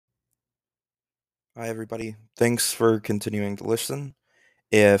Hi, everybody. Thanks for continuing to listen.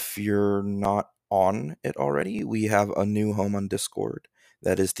 If you're not on it already, we have a new home on Discord.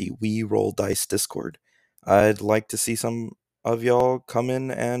 That is the We Roll Dice Discord. I'd like to see some of y'all come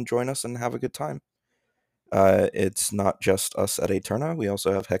in and join us and have a good time. It's not just us at Aeterna. We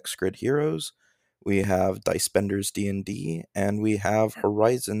also have Hex Grid Heroes. We have Dice Benders D&D, and we have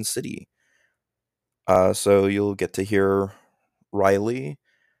Horizon City. So you'll get to hear Riley.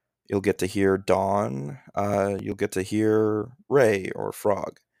 You'll get to hear Dawn. You'll get to hear Ray or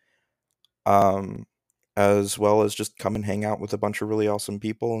Frog. As well as just come and hang out with a bunch of really awesome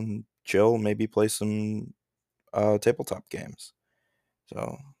people and chill, maybe play some tabletop games.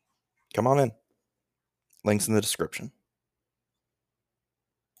 So come on in. Links in the description.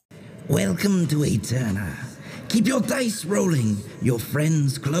 Welcome to Aeterna. Keep your dice rolling, your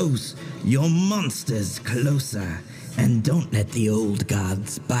friends close, your monsters closer, and don't let the old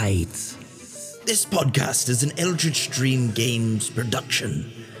gods bite. This podcast is an Eldritch Dream Games production,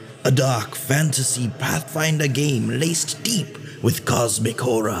 a dark fantasy Pathfinder game laced deep with cosmic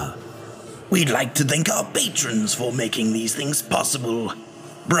horror. We'd like to thank our patrons for making these things possible.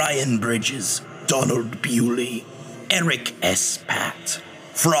 Brian Bridges, Donald Bewley, Eric S. Pat,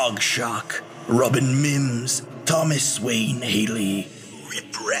 Frog Shark, Robin Mims, Thomas Wayne Haley,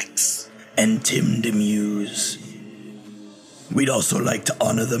 Rip Rex, and Tim Demuse. We'd also like to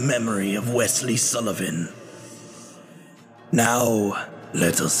honor the memory of Wesley Sullivan. Now,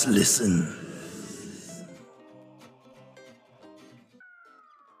 let us listen.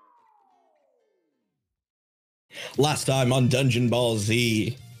 Last time on Dungeon Ball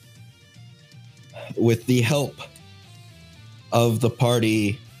Z, with the help of the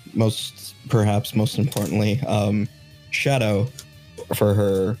party, perhaps most importantly, Shadow for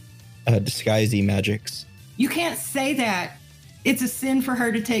her disguisey magics. You can't say that. It's a sin for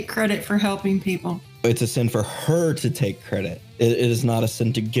her to take credit for helping people. It's a sin for her to take credit. It is not a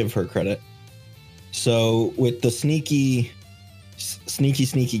sin to give her credit. So with the sneaky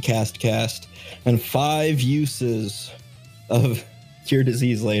cast, and 5 uses of Cure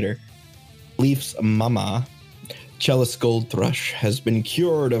Disease later, Leaf's mama, Chalice Goldthrush, has been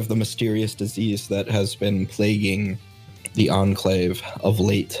cured of the mysterious disease that has been plaguing the Enclave of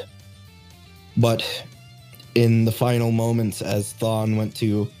late. But in the final moments, as Thawne went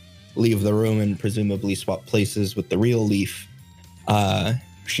to leave the room and presumably swap places with the real Leaf,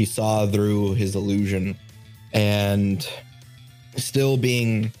 she saw through his illusion, and still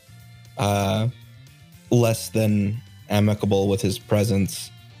being less than amicable with his presence,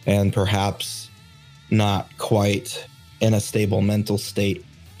 and perhaps not quite in a stable mental state,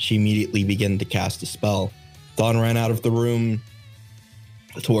 she immediately began to cast a spell. Thawne ran out of the room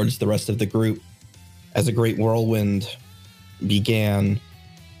towards the rest of the group as a great whirlwind began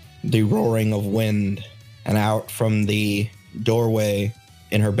the roaring of wind, and out from the doorway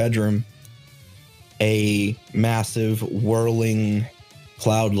in her bedroom, a massive whirling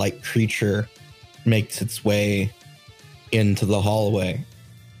cloud-like creature makes its way into the hallway.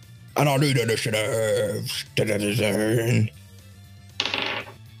 And I need initiative.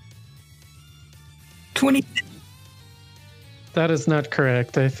 20. That is not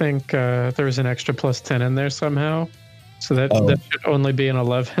correct. I think there was an extra +10 in there somehow. So that should only be an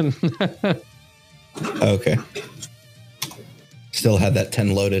 11. Okay. Still had that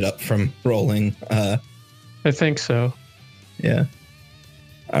 10 loaded up from rolling. I think so. Yeah.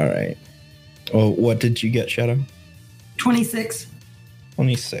 All right. Well, what did you get, Shadow? 26.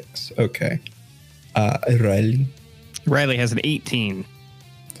 26. Okay. Riley? Riley has an 18.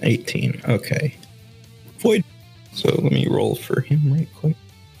 18. Okay. Void. So let me roll for him right quick.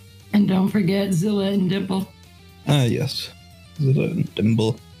 And don't forget Zilla and Dimple. Yes. Zilla and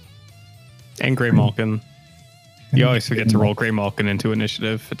Dimple. And Grey Malkin. You always forget to roll Grey Malkin into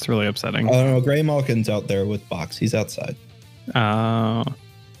initiative. It's really upsetting. Oh, no, Grey Malkin's out there with Box. He's outside. How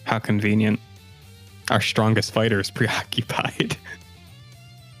convenient. Our strongest fighter is preoccupied.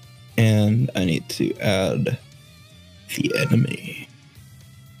 And I need to add the enemy.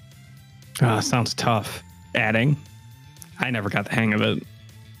 Sounds tough. Adding. I never got the hang of it.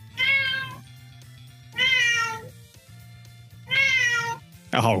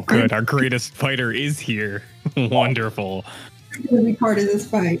 Oh, good. Our greatest fighter is here. Wonderful. We'll be part of this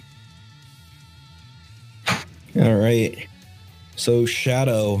fight. All right. So,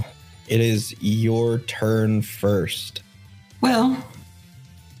 Shadow, it is your turn first. Well,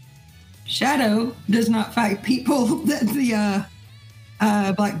 Shadow does not fight people that the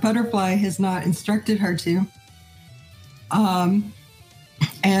Black Butterfly has not instructed her to.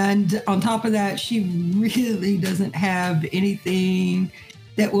 And on top of that, she really doesn't have anything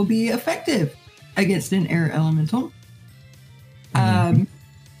that will be effective against an air elemental.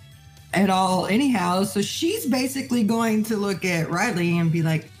 At all, anyhow. So she's basically going to look at Riley and be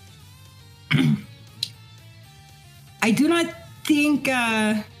like, I do not think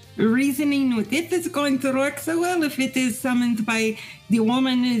reasoning with it is going to work so well. If it is summoned by the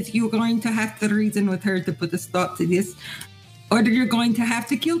woman, is you're going to have to reason with her to put a stop to this, or you're going to have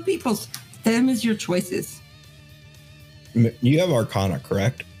to kill people. Them is your choices. You have Arcana,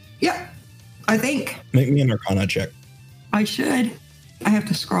 correct? Yeah, I think. Make me an Arcana check. I should. I have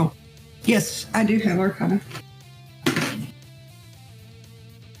to scroll. Yes, I do have Arcana.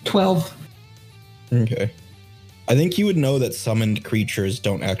 12. Okay. I think you would know that summoned creatures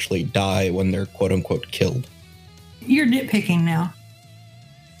don't actually die when they're quote unquote killed. You're nitpicking now.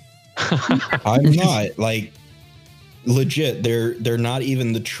 I'm not. Like, legit, they're not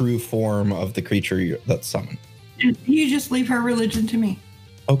even the true form of the creature that's summoned. You just leave her religion to me.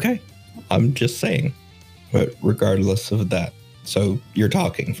 Okay. I'm just saying. But regardless of that. So you're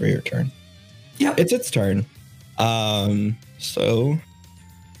talking for your turn. Yep. It's its turn. So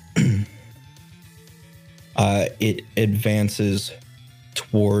it advances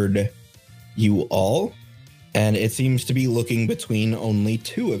toward you all, and it seems to be looking between only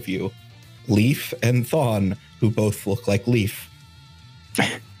two of you, Leaf and Thawne, who both look like Leaf.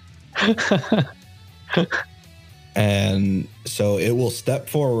 And so it will step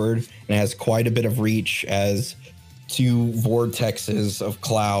forward and has quite a bit of reach as two vortexes of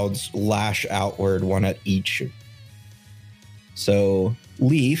clouds lash outward, one at each. So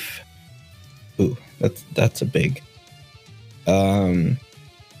Leaf, ooh, that's a big.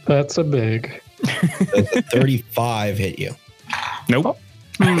 That's a big. Does a 35 hit you? Nope.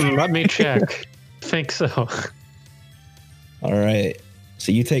 Let me check. Think so. All right.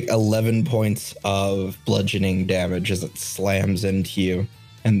 So you take 11 points of bludgeoning damage as it slams into you,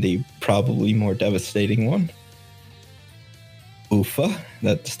 and the probably more devastating one. Oofa.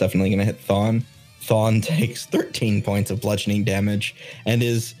 That's definitely going to hit Thawne. Thawne takes 13 points of bludgeoning damage and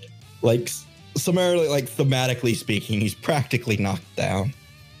is, like, summarily, like, thematically speaking, he's practically knocked down.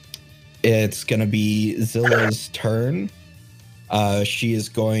 It's going to be Zilla's turn. She is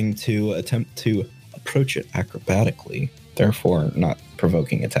going to attempt to approach it acrobatically, therefore not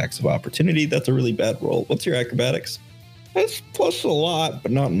provoking attacks of opportunity. That's a really bad roll. What's your acrobatics? It's plus a lot,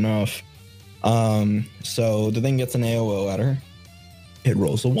 but not enough. So the thing gets an AOO at her. It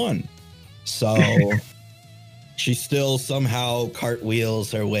rolls a 1. So she still somehow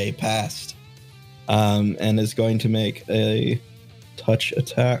cartwheels her way past, and is going to make a touch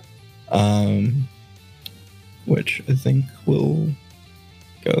attack, which I think will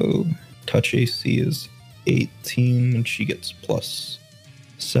go. Touch AC is 18, and she gets plus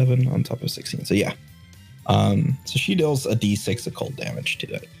 7 on top of 16. So yeah. So she deals a d6 of cold damage to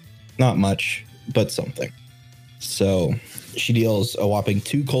it. Not much, but something. So she deals a whopping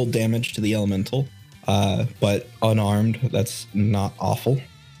 2 cold damage to the elemental, but unarmed. That's not awful.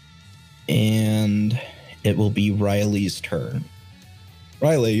 And it will be Riley's turn.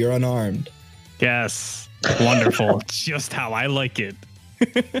 Riley, you're unarmed. Yes. Wonderful. Just how I like it.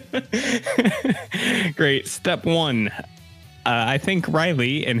 Great. Step 1. I think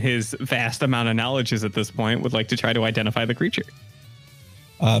Riley, in his vast amount of knowledges at this point, would like to try to identify the creature.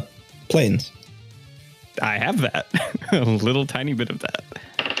 Planes. I have that. A little tiny bit of that.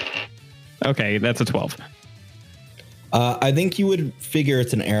 Okay, that's a 12. I think you would figure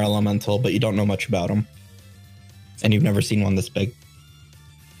it's an air elemental, but you don't know much about them. And you've never seen one this big.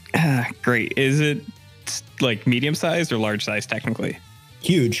 Great. Is it like medium sized or large sized technically?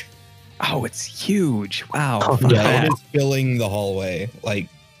 Huge. Oh, it's huge. Wow. Oh, Yeah, it is filling the hallway, like,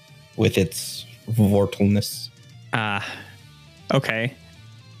 with its vortalness. Okay.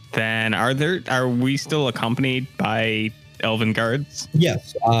 Then are we still accompanied by elven guards?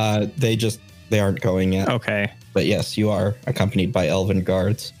 Yes. They aren't going yet. Okay. But yes, you are accompanied by elven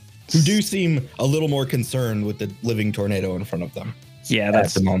guards who do seem a little more concerned with the living tornado in front of them. Yeah,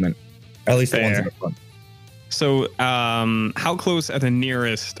 that's at the moment. At least fair. the ones in the front. So, how close are the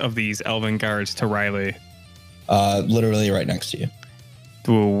nearest of these elven guards to Riley? Literally right next to you.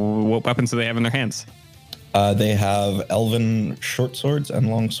 What weapons do they have in their hands? They have elven short swords and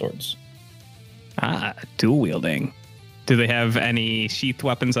long swords. Dual wielding. Do they have any sheath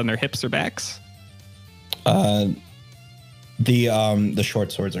weapons on their hips or backs? The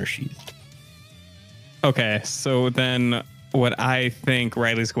short swords are sheathed. Okay, so then what I think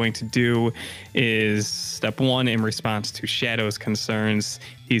Riley's going to do is step 1 in response to Shadow's concerns.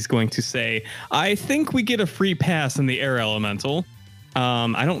 He's going to say, I think we get a free pass in the air elemental.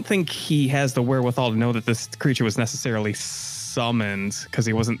 I don't think he has the wherewithal to know that this creature was necessarily summoned because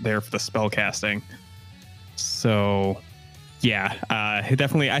he wasn't there for the spell casting. So, yeah,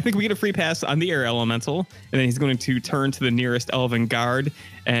 definitely. I think we get a free pass on the air elemental, and then he's going to turn to the nearest elven guard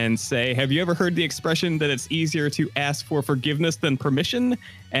and say, "Have you ever heard the expression that it's easier to ask for forgiveness than permission?"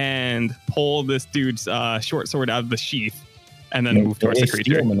 And pull this dude's short sword out of the sheath, and then move towards the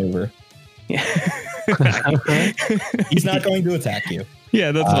creature. Steal maneuver. Yeah. He's not going to attack you.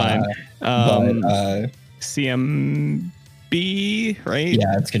 Yeah, that's fine. But CMB, right?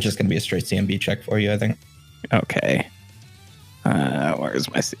 yeah, it's just going to be a straight CMB check for you, I think. Okay. Where's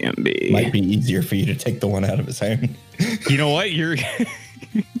my CMB? Might be easier for you to take the one out of his hand. You know what? You're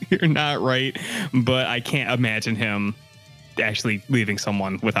not right, but I can't imagine him actually leaving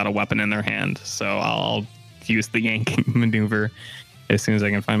someone without a weapon in their hand. So I'll use the yanking maneuver as soon as I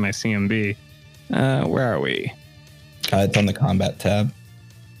can find my CMB. Where are we? It's on the combat tab.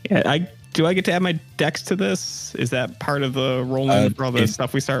 Yeah, do I get to add my dex to this? Is that part of the rolling for all the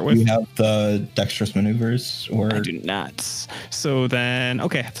stuff we start with? You have the dexterous maneuvers, or I do not. So then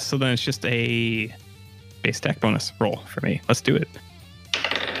it's just a base attack bonus roll for me. Let's do it.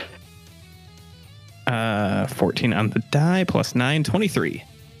 14 on the die plus 9, 23.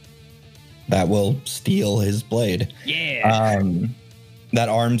 that will steal his blade. Yeah. That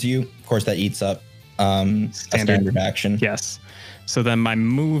arms you. Of course, that eats up a standard action. Yes. So then my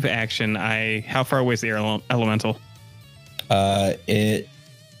move action, how far away is the elemental? It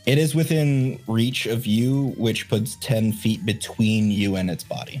is within reach of you, which puts 10 feet between you and its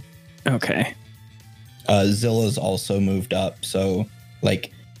body. Okay. Zilla's also moved up, so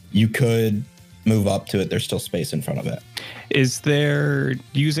like you could move up to it. There's still space in front of it. Is there,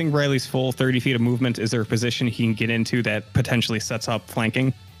 using Riley's full 30 feet of movement, is there a position he can get into that potentially sets up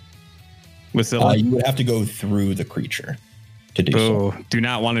flanking with Zilla? You would have to go through the creature to do so. Do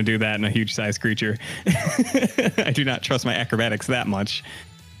not want to do that in a huge size creature. I do not trust my acrobatics that much.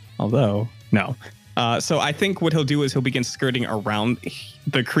 Although, no. So I think what he'll do is he'll begin skirting around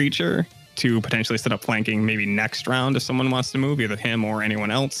the creature to potentially set up flanking maybe next round if someone wants to move, either him or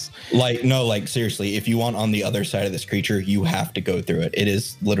anyone else. Like seriously, if you want on the other side of this creature, you have to go through it. It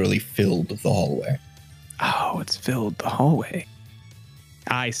is literally filled the hallway. Oh, it's filled the hallway.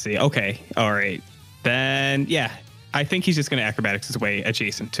 I see. Okay. All right. Then, yeah. I think he's just going to acrobatics his way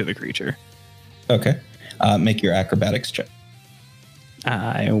adjacent to the creature. Okay. Make your acrobatics check.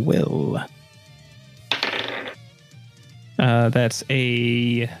 I will. That's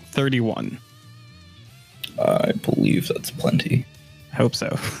a 31. I believe that's plenty. I hope so.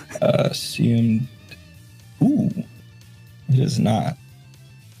 CM. Ooh. It is not.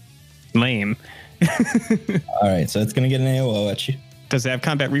 Lame. All right, so it's going to get an AOO at you. Does it have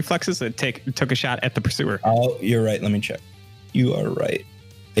combat reflexes? It took a shot at the pursuer. Oh, you're right. Let me check. You are right.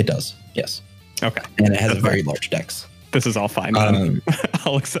 It does. Yes. Okay. And it has a very large dex. This is all fine.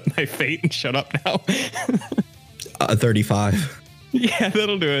 I'll accept my fate and shut up now. 35. Yeah,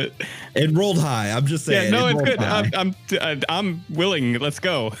 that'll do it. It rolled high. I'm just saying. Yeah, no, it's good. High. I'm willing. Let's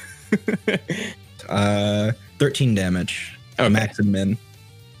go. 13 damage. Okay. Max and min.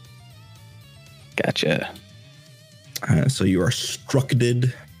 Gotcha. So you are strucked.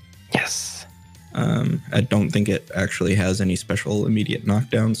 Yes. I don't think it actually has any special immediate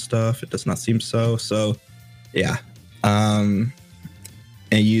knockdown stuff. It does not seem so. So, yeah. And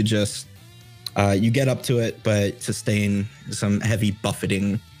you just you get up to it, but sustain some heavy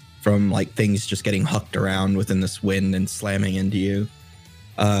buffeting from like things just getting hucked around within this wind and slamming into you.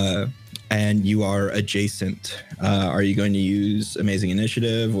 And you are adjacent. Are you going to use Amazing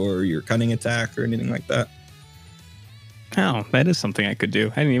Initiative or your Cunning Attack or anything like that? Oh, that is something I could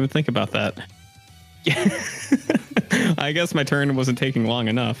do. I didn't even think about that. I guess my turn wasn't taking long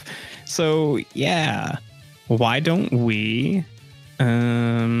enough. So, yeah. Why don't we take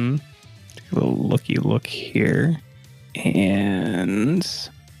a little looky look here.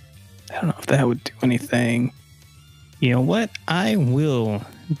 And I don't know if that would do anything. You know what? I will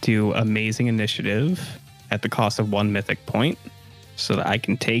do Amazing Initiative at the cost of 1 mythic point so that I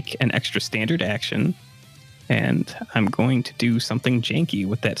can take an extra standard action. And I'm going to do something janky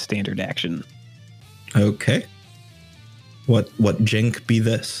with that standard action. Okay. What jank be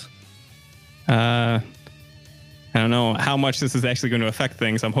this? I don't know how much this is actually going to affect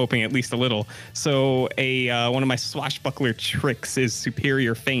things. I'm hoping at least a little. So one of my swashbuckler tricks is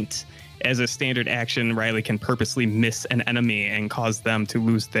Superior Feint. As a standard action, Riley can purposely miss an enemy and cause them to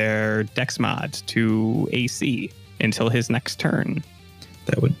lose their dex mod to AC until his next turn.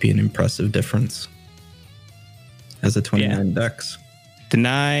 That would be an impressive difference. As a 29 dex.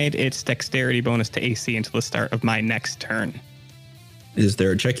 Denied its dexterity bonus to AC until the start of my next turn. Is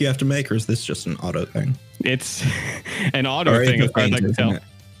there a check you have to make, or is this just an auto thing? It's an auto thing, as far as I can tell. It?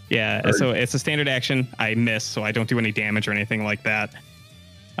 Yeah, Or- so it's a standard action. I miss, so I don't do any damage or anything like that.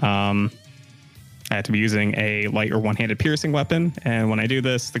 I have to be using a light or one-handed piercing weapon, and when I do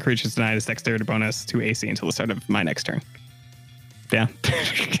this, the creature's denied its dexterity bonus to AC until the start of my next turn. Yeah.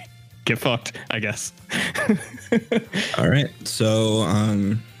 Get fucked, I guess. All right. So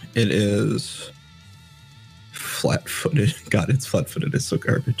it is flat-footed. God, it's flat-footed. It's so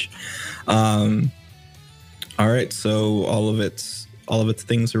garbage. All right. So all of its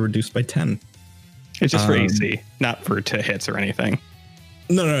things are reduced by 10. It's just for AC, not for to hits or anything.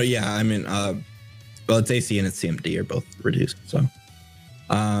 No. Yeah. I mean, well, it's AC and it's CMD are both reduced. So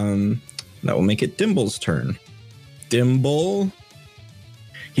that will make it Dimble's turn. Dimble.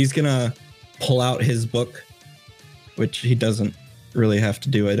 He's gonna pull out his book, which he doesn't really have to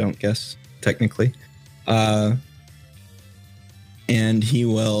do, I don't guess, technically. And he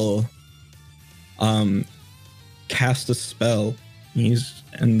will cast a spell.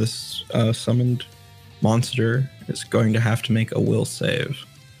 And this summoned monster is going to have to make a will save.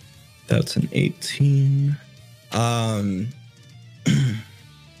 That's an 18.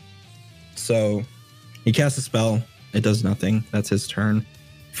 So he casts a spell. It does nothing. That's his turn.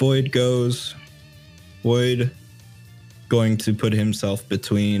 Void goes. Void going to put himself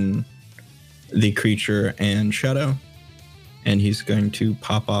between the creature and Shadow, and he's going to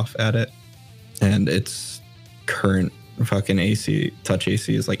pop off at it. And its current fucking AC, touch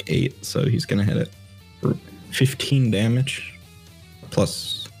AC is like 8, so he's gonna hit it for 15 damage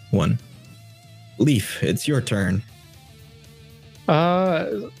plus 1. Leaf, it's your turn.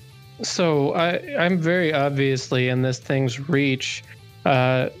 So I'm very obviously in this thing's reach.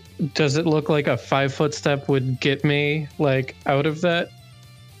 Does it look like a 5-foot step would get me like out of that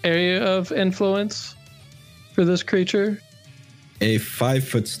area of influence for this creature? A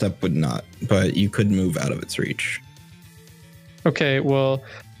 5-foot step would not, but you could move out of its reach. Okay, well,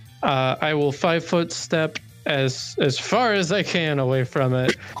 I will 5-foot step as far as I can away from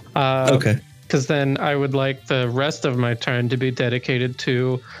it. Okay. Because then I would like the rest of my turn to be dedicated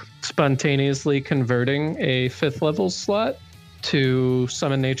to spontaneously converting a 5th level slot to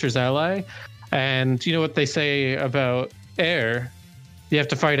summon Nature's Ally. And you know what they say about air? You have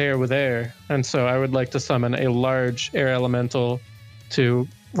to fight air with air. And so I would like to summon a large air elemental to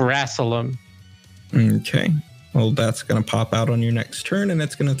wrestle him. Okay. Well, that's going to pop out on your next turn, and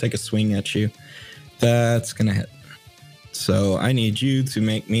it's going to take a swing at you. That's going to hit. So I need you to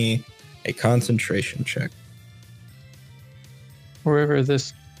make me a concentration check. Wherever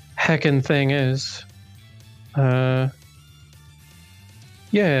this heckin' thing is.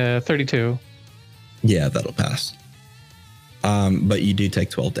 Yeah, 32. Yeah, that'll pass. But you do take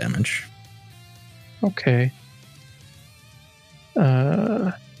 12 damage. Okay.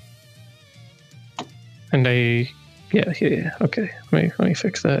 And yeah. Okay. Let me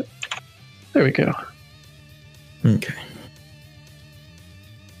fix that. There we go. Okay.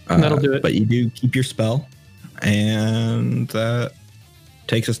 That'll do it. But you do keep your spell, and that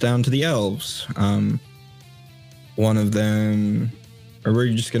takes us down to the elves. One of them, or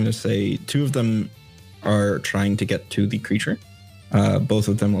we're just going to say 2 of them are trying to get to the creature. Both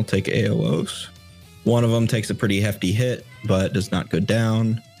of them will take AOs. One of them takes a pretty hefty hit, but does not go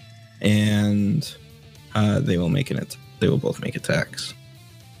down, and they will both make attacks.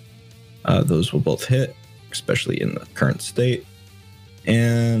 Those will both hit, especially in the current state,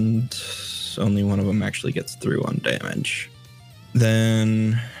 and only one of them actually gets through on damage.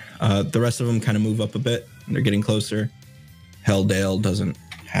 Then the rest of them kind of move up a bit, and they're getting closer. Helldale doesn't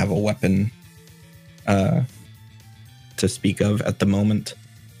have a weapon to speak of at the moment.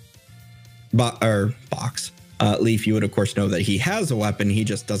 Box. Leaf, you would of course know that he has a weapon, he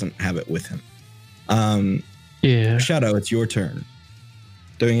just doesn't have it with him. Yeah. Shadow, it's your turn.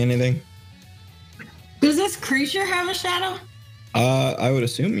 Doing anything? Does this creature have a shadow? I would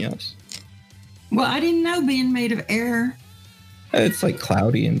assume yes. Well, I didn't know being made of air. It's like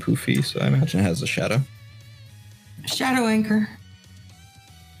cloudy and poofy, so I imagine it has a shadow. Shadow anchor.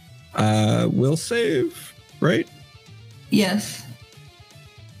 Will save, right? Yes.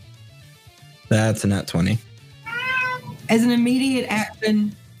 That's a nat 20. As an immediate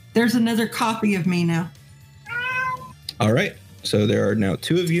action, there's another copy of me now. All right. So there are now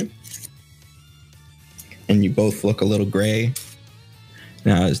 2 of you. And you both look a little gray.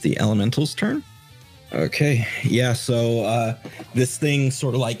 Now is the elemental's turn. Okay. Yeah, so this thing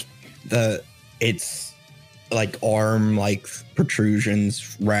sort of like its like arm like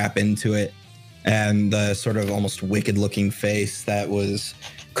protrusions wrap into it, and the sort of almost wicked looking face that was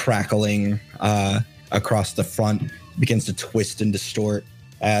crackling across the front begins to twist and distort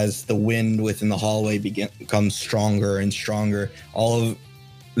as the wind within the hallway becomes stronger and stronger. All of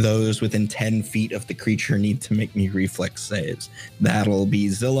those within 10 feet of the creature need to make me reflex saves. That'll be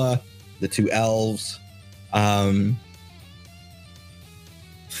Zilla, the two elves, Thawne,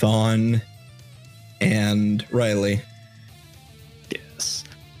 and Riley. Yes.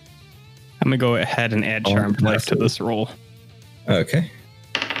 I'm going to go ahead and add Charmed Life to this roll. Okay.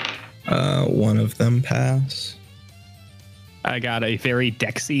 One of them pass. I got a very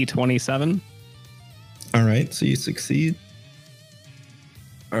Dexy 27. All right, so you succeed.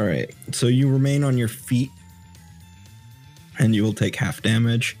 All right, so you remain on your feet, and you will take half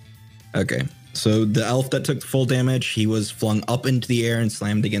damage. Okay, so the elf that took full damage, he was flung up into the air and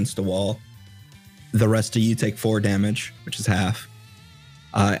slammed against a wall. The rest of you take 4 damage, which is half,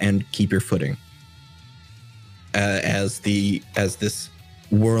 and keep your footing as this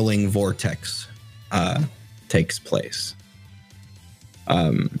whirling vortex takes place.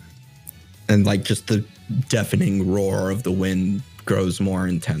 And like just the deafening roar of the wind grows more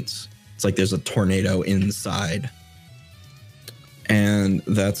intense. It's like there's a tornado inside. And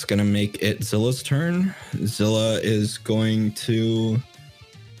that's going to make it Zilla's turn. Zilla is going to...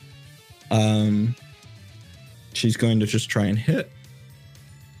 she's going to just try and hit.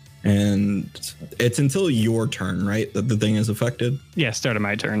 And it's until your turn, right? That the thing is affected? Yeah, start of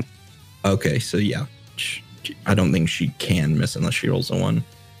my turn. Okay, so yeah. I don't think she can miss unless she rolls a 1.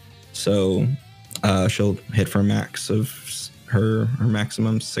 So she'll hit for a max of her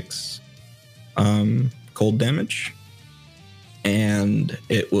maximum 6 cold damage. And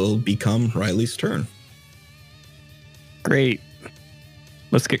it will become Riley's turn. Great.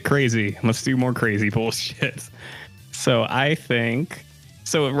 Let's get crazy. Let's do more crazy bullshit. So I think...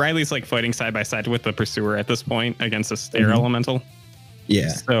 So Riley's like fighting side by side with the pursuer at this point against a stair elemental. Yeah.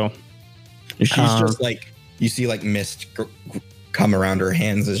 So she's just like... You see like mist come around her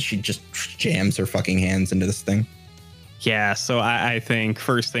hands as she just jams her fucking hands into this thing. Yeah, so I think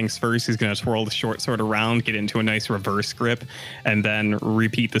first things first, he's going to twirl the short sword around, get into a nice reverse grip, and then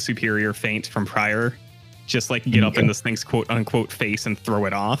repeat the superior feint from prior. Just like get up in this thing's quote unquote face and throw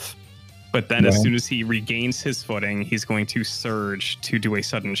it off. But then as soon as he regains his footing, he's going to surge to do a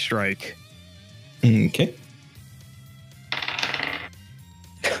sudden strike. Okay.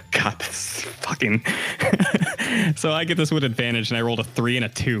 God, that's fucking... So I get this with advantage, and I rolled a 3 and a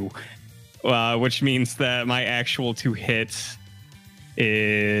 2. Which means that my actual to hit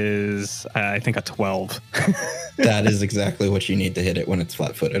is, I think, a 12. That is exactly what you need to hit it when it's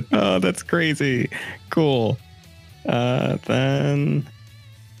flat-footed. Oh, that's crazy. Cool. Then...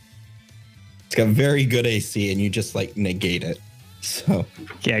 It's got very good AC, and you just, like, negate it. So...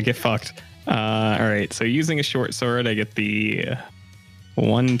 Yeah, get fucked. All right, so using a short sword, I get the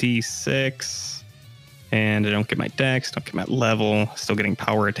 1d6, and I don't get my dex, don't get my level, still getting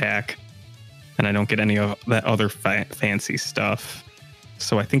power attack. And I don't get any of that other fancy stuff.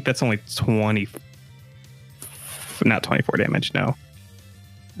 So I think that's only not 24 damage, no.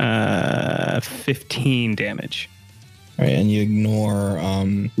 15 damage. All right, and you ignore...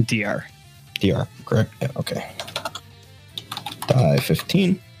 DR. DR, correct? Yeah, okay. Die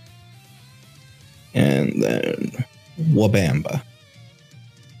 15. And then... Wabamba.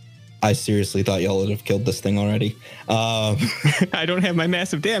 I seriously thought y'all would have killed this thing already. I don't have my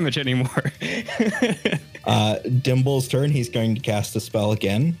massive damage anymore. Dimble's turn. He's going to cast a spell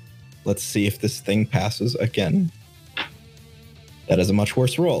again. Let's see if this thing passes again. That is a much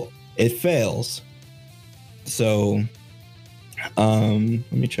worse roll. It fails. So,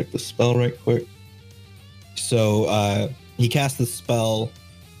 let me check the spell right quick. So, he casts the spell,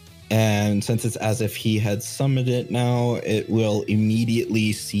 and since it's as if he had summoned it now, it will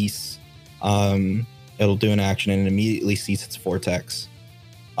immediately cease. It'll do an action and immediately cease its vortex.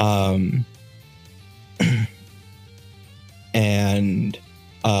 And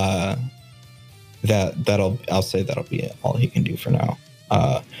I'll say that'll be all he can do for now.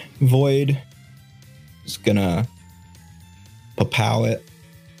 Void is gonna papow it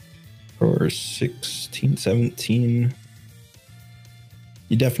for 16, 17.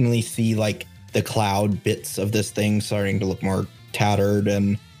 You definitely see like the cloud bits of this thing starting to look more tattered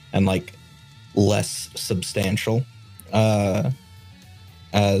and like less substantial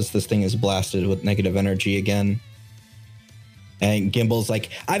as this thing is blasted with negative energy again. And Gimble's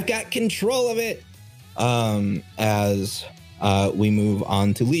like, I've got control of it. As we move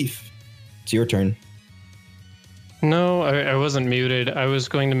on to Leaf. It's your turn. No, I wasn't muted. I was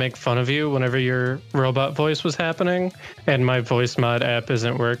going to make fun of you whenever your robot voice was happening, and my voice mod app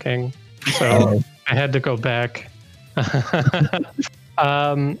isn't working. So I had to go back.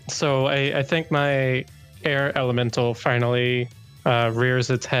 So I think my air elemental finally rears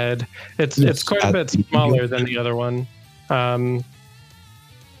its head. It's quite a bit smaller than the other one, but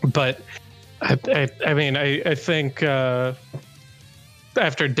I mean I think after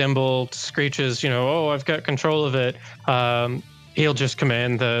Dimble screeches, oh, I've got control of it, he'll just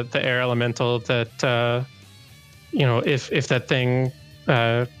command the air elemental that if that thing.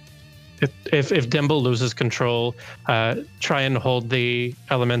 If Dimble loses control, try and hold the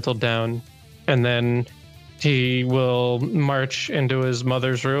elemental down, and then he will march into his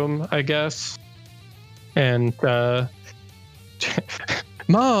mother's room, I guess. And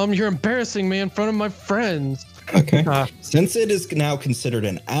Mom, you're embarrassing me in front of my friends. Okay. Since it is now considered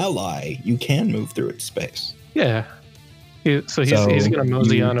an ally, you can move through its space. Yeah. He's gonna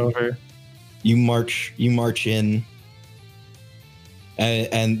mosey on over. You march in.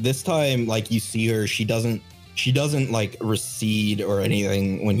 And this time, like, you see her, she doesn't like recede or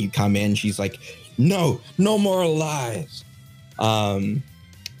anything when you come in. She's like, no more lies.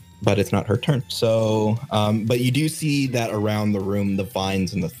 But it's not her turn. So, but you do see that around the room, the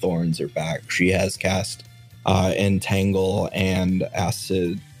vines and the thorns are back. She has cast Entangle and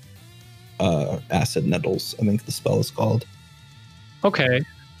Acid Nettles, I think the spell is called. Okay.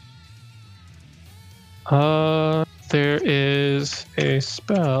 There is a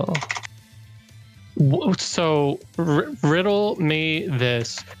spell. So, riddle me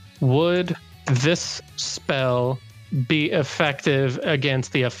this. Would this spell be effective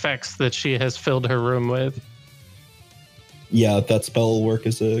against the effects that she has filled her room with? Yeah, that spell will work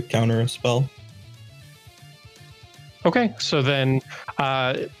as a counter spell. Okay, so then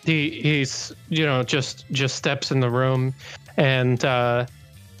he's just steps in the room, and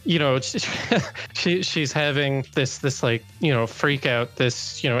she's having this like freak out,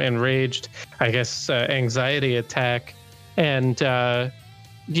 this enraged, I guess, anxiety attack, and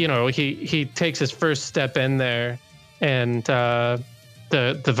he takes his first step in there, and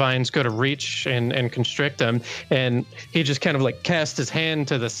the vines go to reach and constrict him, and he just kind of like casts his hand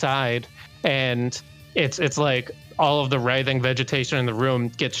to the side, and it's like all of the writhing vegetation in the room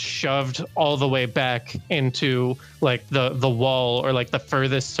gets shoved all the way back into like the wall, or like the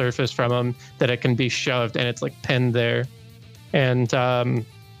furthest surface from him that it can be shoved, and it's like pinned there. And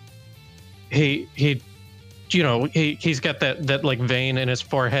he's got that like vein in his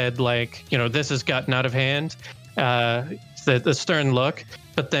forehead, like this has gotten out of hand, the stern look.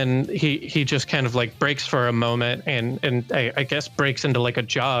 But then he just kind of like breaks for a moment, and I guess breaks into like a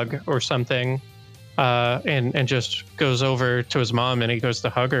jog or something. And just goes over to his mom, and he goes to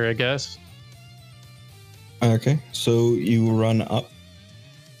hug her, I guess. Okay, so you run up,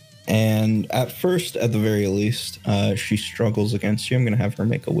 and at first, at the very least, she struggles against you. I'm going to have her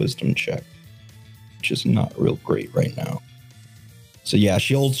make a wisdom check, which is not real great right now. So yeah,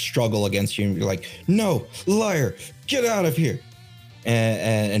 she'll struggle against you and be like, no, liar, get out of here.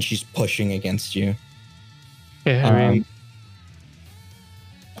 And she's pushing against you. Yeah, I mean...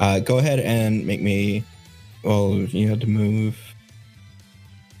 go ahead and make me. Well, you had to move.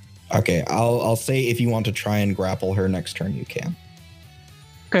 Okay, I'll say if you want to try and grapple her next turn, you can.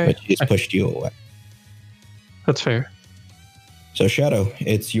 Okay. But she's pushed you away. That's fair. So Shadow,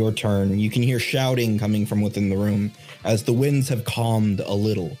 it's your turn. You can hear shouting coming from within the room as the winds have calmed a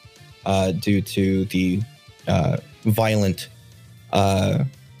little due to the violent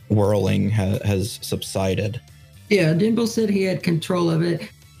whirling has subsided. Yeah, Dimble said he had control of it.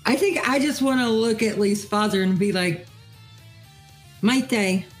 I think I just want to look at Lee's father and be like, might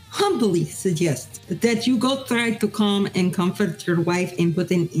I humbly suggest that you go try to calm and comfort your wife and put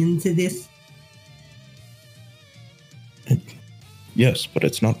an end to this? Yes, but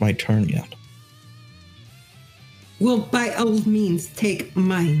it's not my turn yet. Well, by all means, take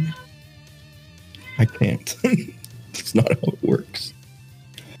mine. I can't. It's not how it works.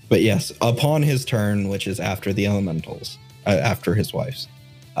 But yes, upon his turn, which is after the elementals, after his wife's,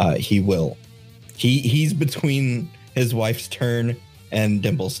 he will. He's between his wife's turn and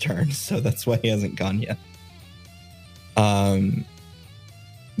Dimble's turn, so that's why he hasn't gone yet.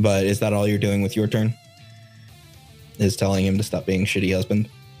 But is that all you're doing with your turn? Is telling him to stop being shitty husband?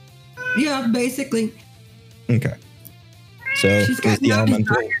 Yeah, basically. Okay. So she's got the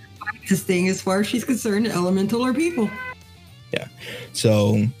elemental. This thing, as far as she's concerned, elemental are people. Yeah.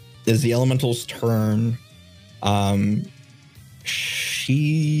 So is the elemental's turn. I'm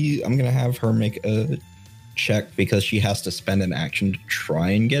gonna have her make a check because she has to spend an action to try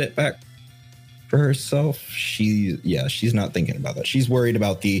and get it back for herself. She's not thinking about that. She's worried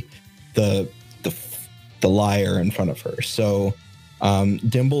about the liar in front of her. So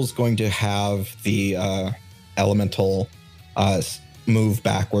Dimble's going to have the elemental move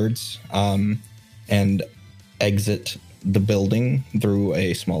backwards and exit the building through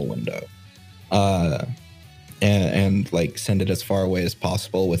a small window, and like send it as far away as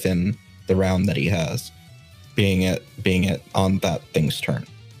possible within the round that he has, being it on that thing's turn.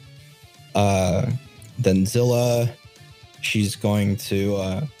 Then Zilla, she's going to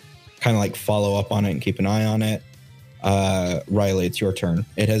kind of like follow up on it and keep an eye on it. Riley, it's your turn.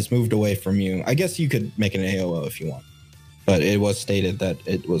 It has moved away from you. I guess you could make an AOO if you want, but it was stated that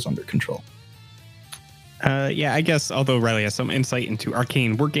it was under control. Yeah, I guess although Riley has some insight into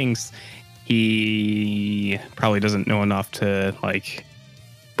arcane workings, he probably doesn't know enough to like,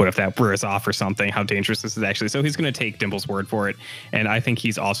 what if that wears off or something, how dangerous this is actually. So he's going to take Dimble's word for it. And I think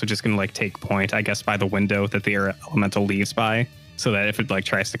he's also just going to like take point, I guess, by the window that the air elemental leaves by, so that if it like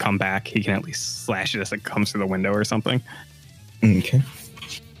tries to come back, he can at least slash it as it comes through the window or something. Okay.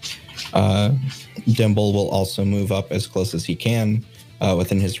 Dimble will also move up as close as he can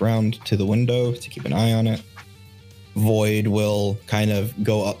within his round to the window to keep an eye on it. Void will kind of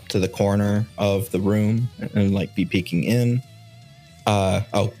go up to the corner of the room and like be peeking in.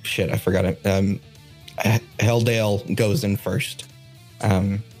 Oh shit, I forgot it. Helldale goes in first.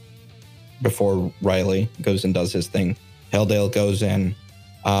 Before Riley goes and does his thing. Helldale goes in,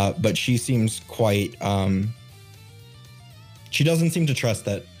 but she seems quite, she doesn't seem to trust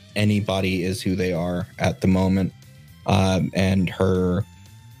that anybody is who they are at the moment. And her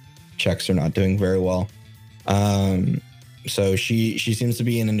checks are not doing very well. So she seems to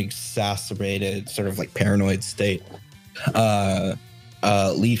be in an exacerbated sort of like paranoid state.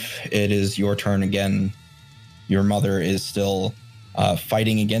 Leaf, it is your turn again. Your mother is still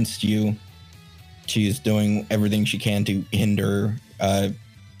fighting against you. She is doing everything she can to hinder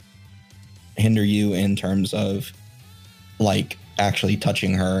you in terms of like actually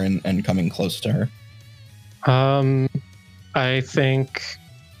touching her and coming close to her. I think,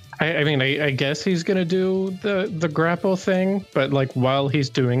 I mean, I guess he's gonna do the grapple thing, but like while he's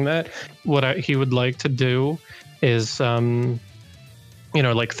doing that, what he would like to do is,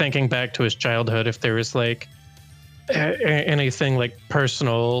 like thinking back to his childhood, if there was like anything like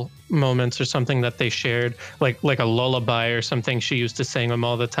personal moments or something that they shared, like a lullaby or something she used to sing him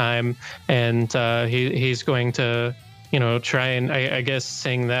all the time, and he's going to try and I guess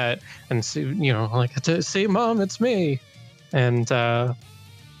sing that and see, like, to see mom, it's me, and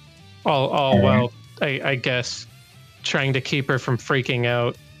all while I guess trying to keep her from freaking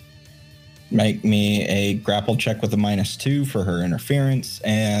out. Make me a grapple check with a -2 for her interference,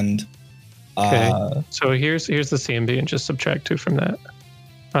 and okay. So here's the CMB and just subtract 2 from that.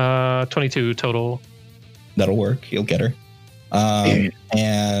 22 total. That'll work. You'll get her.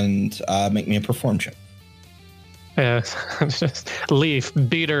 And make me a perform check. Yeah, just Leaf,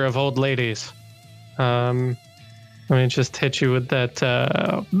 beater of old ladies. Let me just hit you with that.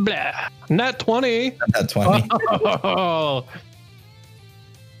 Nat 20. Nat 20. Oh.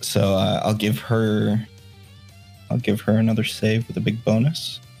 So I'll give her another save with a big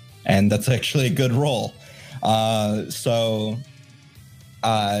bonus, and that's actually a good roll. You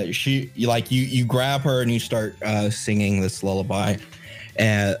grab her and you start singing this lullaby,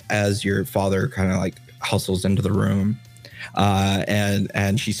 as your father kind of like hustles into the room,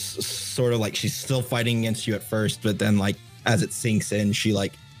 and she's sort of like, she's still fighting against you at first, but then like as it sinks in, she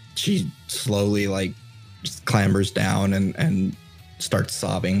slowly like just clambers down and starts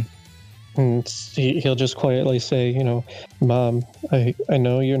sobbing. And he'll just quietly say, Mom, I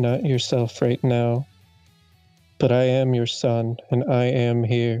know you're not yourself right now, but I am your son, and I am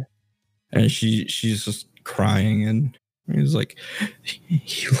here. And she's just crying, and he's like,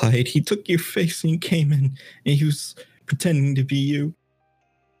 he lied. He took your face and he came in, and he was pretending to be you.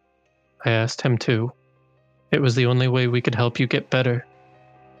 I asked him to. It was the only way we could help you get better.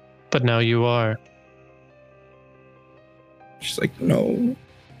 But now you are. She's like, no,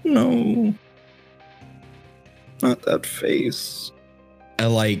 not that face.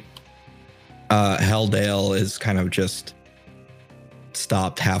 And like, Helldale is kind of just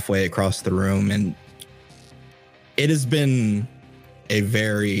stopped halfway across the room, and it has been a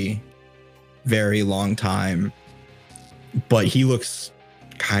very, very long time, but he looks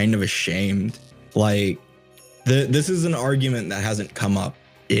kind of ashamed. Like, this is an argument that hasn't come up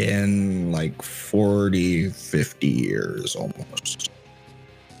in like 40, 50 years almost.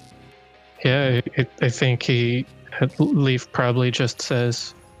 Yeah, I think Leaf probably just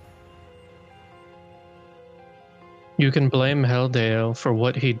says, you can blame Helldale for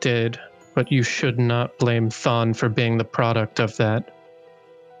what he did, but you should not blame Thon for being the product of that.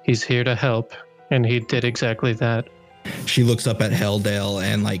 He's here to help, and he did exactly that. She looks up at Helldale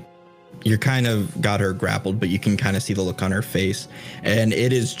and like you're kind of got her grappled, but you can kind of see the look on her face. And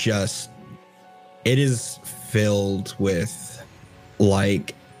it is filled with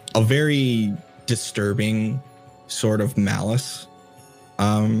like a very disturbing sort of malice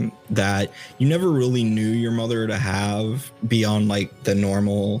that you never really knew your mother to have beyond like the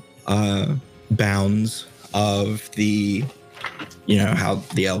normal bounds of the, how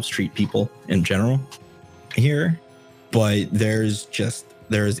the elves treat people in general here. But there's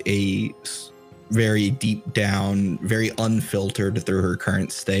a very deep down, very unfiltered through her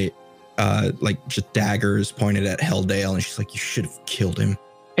current state, like just daggers pointed at Heldale, and she's like, you should have killed him.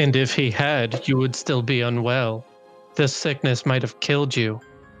 And if he had, you would still be unwell. This sickness might have killed you.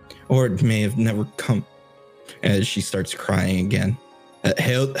 Or it may have never come. As she starts crying again.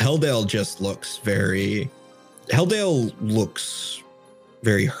 Heldale just looks very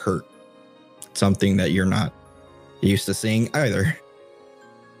hurt. Something that you're not used to seeing either.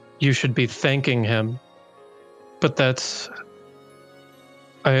 You should be thanking him. But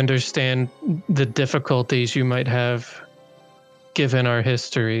I understand the difficulties you might have given our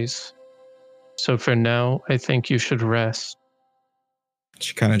histories. So for now, I think you should rest.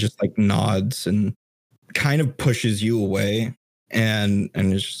 She kind of just like nods and kind of pushes you away and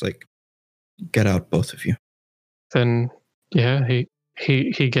is just like, get out, both of you. Then, yeah,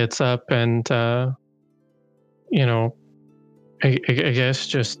 he gets up and, I guess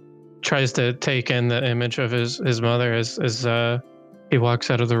just tries to take in the image of his mother as he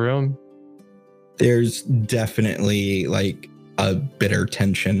walks out of the room. There's definitely like a bitter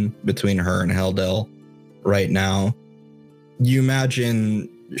tension between her and Heldale right now. You imagine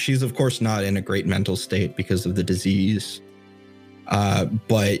she's of course not in a great mental state because of the disease.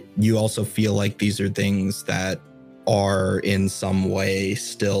 But you also feel like these are things that are in some way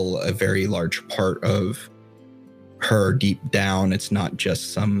still a very large part of her deep down. It's not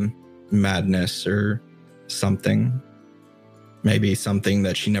just some madness or something. Maybe something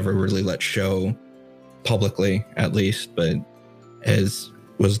that she never really let show publicly, at least, but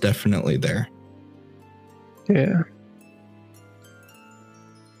was definitely there. Yeah.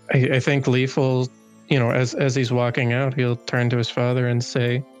 I think Leaf will, as he's walking out, he'll turn to his father and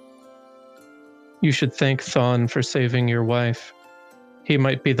say, you should thank Thon for saving your wife. He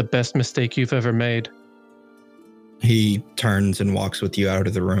might be the best mistake you've ever made. He turns and walks with you out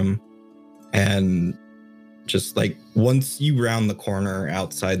of the room. And just like once you round the corner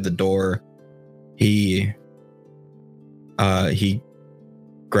outside the door, he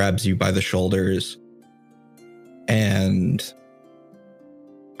grabs you by the shoulders and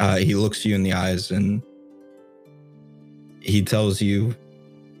he looks you in the eyes and he tells you,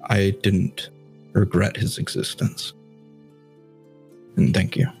 I didn't regret his existence. And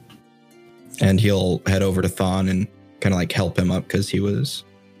thank you. And he'll head over to Thon and kind of like help him up because he was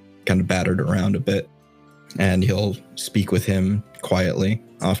kind of battered around a bit. And he'll speak with him quietly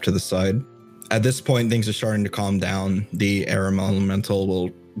off to the side. At this point, things are starting to calm down. The air elemental will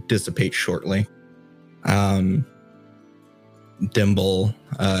dissipate shortly. Dimble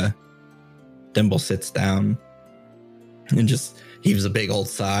sits down and just heaves a big old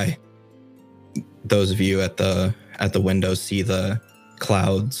sigh. Those of you at the window see the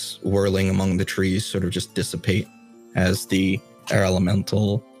clouds whirling among the trees sort of just dissipate as the air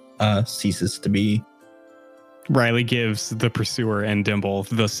elemental ceases to be. Riley gives the pursuer and Dimble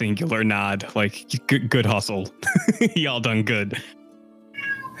the singular nod, like, good hustle. Y'all done good.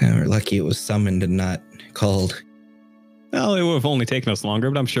 We're lucky it was summoned and not called. Well, it would have only taken us longer,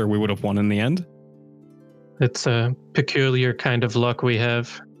 but I'm sure we would have won in the end. It's a peculiar kind of luck we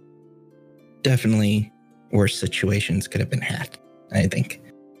have. Definitely worse situations could have been had, I think.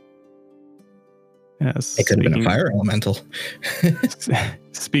 Yes. It could have been a fire elemental.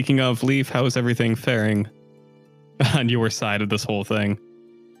 Speaking of Leaf, how is everything faring on your side of this whole thing?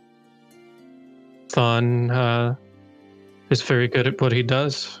 Thon is very good at what he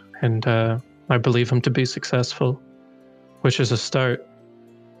does, and I believe him to be successful, which is a start.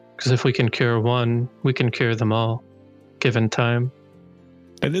 Because if we can cure one, we can cure them all, given time.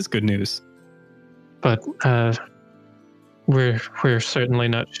 It is good news. But we're certainly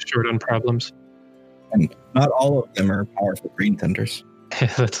not short on problems. And not all of them are powerful green tenders.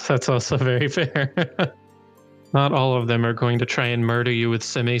 That's also very fair. Not all of them are going to try and murder you with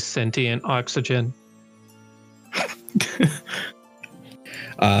semi-sentient oxygen.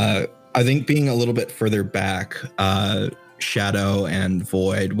 I think being a little bit further back, Shadow and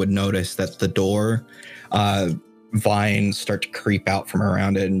Void would notice that the door, vines start to creep out from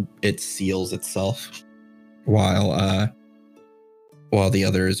around it and it seals itself while the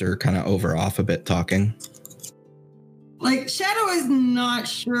others are kind of off a bit talking. Like, Shadow is not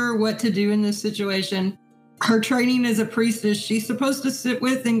sure what to do in this situation. Her training as a priestess, she's supposed to sit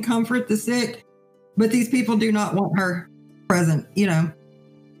with and comfort the sick, but these people do not want her present, you know.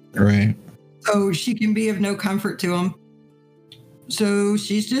 Right. So she can be of no comfort to them. So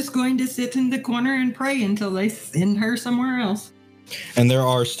she's just going to sit in the corner and pray until they send her somewhere else. And there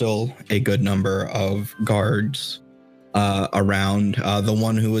are still a good number of guards around. The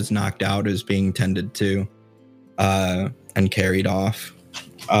one who was knocked out is being tended to and carried off.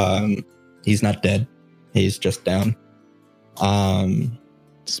 He's not dead. He's just down.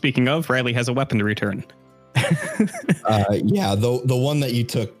 Speaking of, Riley has a weapon to return. Yeah, the one that you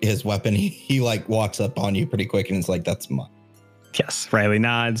took his weapon, he like walks up on you pretty quick and is like, "That's mine." Yes, Riley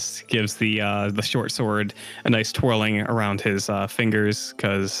nods, gives the short sword a nice twirling around his fingers,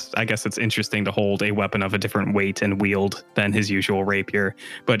 because I guess it's interesting to hold a weapon of a different weight and wield than his usual rapier.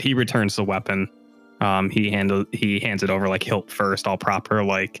 But he returns the weapon. He hands it over like hilt first, all proper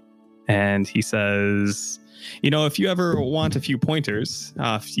like, and he says, "You know, if you ever want a few pointers,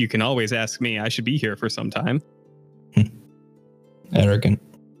 you can always ask me. I should be here for some time." Arrogant.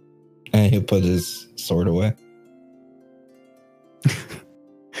 And he'll put his sword away.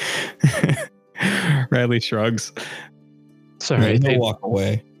 Riley shrugs. Sorry, He'll walk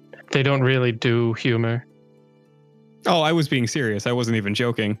away. they don't really do humor. Oh, I was being serious. I wasn't even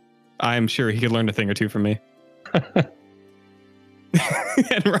joking. I'm sure he could learn a thing or two from me.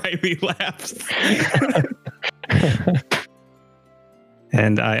 And Riley laughs.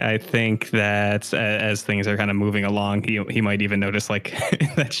 And I think that as things are kind of moving along, he might even notice like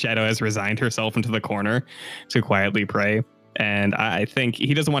that Shadow has resigned herself into the corner to quietly pray. And I think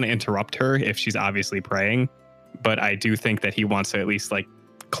he doesn't want to interrupt her if she's obviously praying, but I do think that he wants to at least like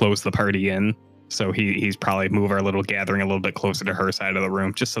close the party in. So he's probably move our little gathering a little bit closer to her side of the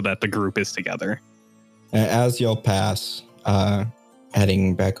room, just so that the group is together. And as y'all pass,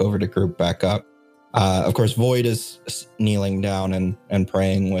 heading back over to group back up, of course, Void is kneeling down and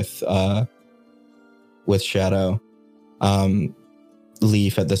praying with Shadow.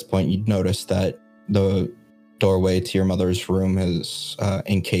 Leaf, at this point, you'd notice that the doorway to your mother's room is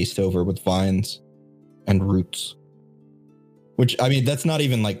encased over with vines and roots. Which, I mean, that's not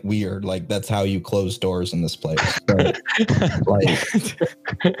even like weird. Like, that's how you close doors in this place. So, like,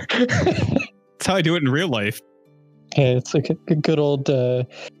 That's how I do it in real life. Yeah, it's like a good old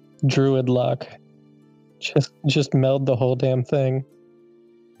druid lock. Just meld the whole damn thing.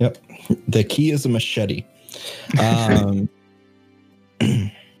 yep. The key is a machete.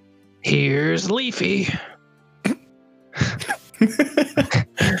 Here's Leafy.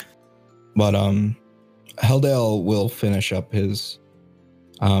 But Heldale will finish up his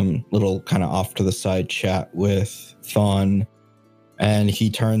little kind of off to the side chat with Thawne, and he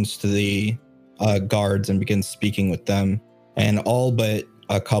turns to the guards and begins speaking with them, and all but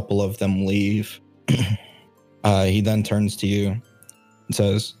a couple of them leave. He then turns to you and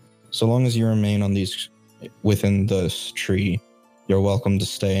says, "So long as you remain within this tree, you're welcome to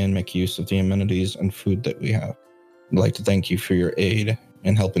stay and make use of the amenities and food that we have. I'd like to thank you for your aid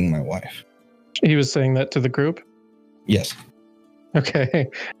in helping my wife." He was saying that to the group? Yes. Okay.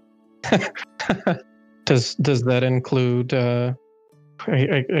 Does that include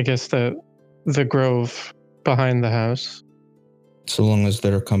I guess the grove behind the house? So long as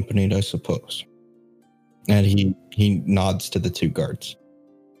they're accompanied, I suppose. And he nods to the two guards.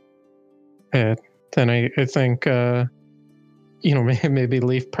 Yeah, then I think maybe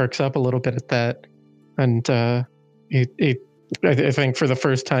Leaf perks up a little bit at that, and I think for the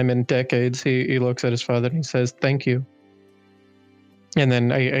first time in decades he looks at his father and he says thank you, and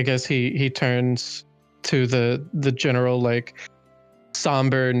then I guess he turns to the general like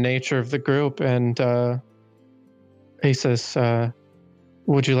somber nature of the group, and he says,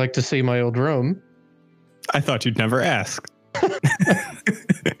 "Would you like to see my old room?" I thought you'd never ask.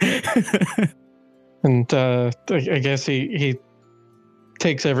 And I guess he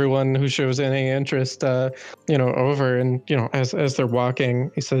takes everyone who shows any interest, over, and as they're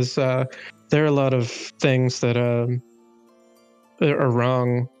walking, he says, "There are a lot of things that are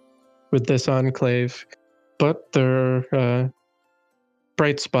wrong with this enclave, but there are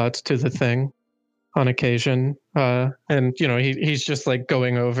bright spots to the thing on occasion." And he's just like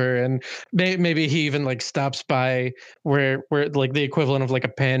going over, and maybe he even like stops by where like the equivalent of like a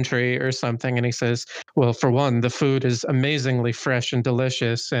pantry or something, and he says, "Well, for one, the food is amazingly fresh and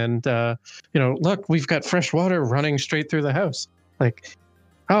delicious, and look, we've got fresh water running straight through the house." Like,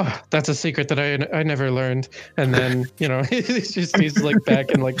 oh, that's a secret that I never learned. And then he's like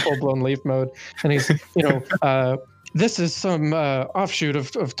back in like full blown Leaf mode, and he's this is some offshoot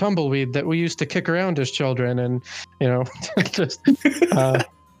of tumbleweed that we used to kick around as children, and just the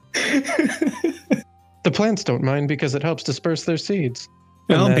plants don't mind because it helps disperse their seeds.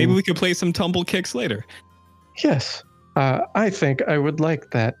 Well, And then- maybe we could play some tumble kicks later. Yes, I think I would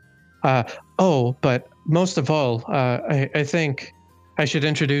like that. But most of all, I think I should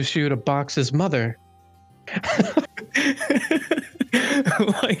introduce you to Box's mother.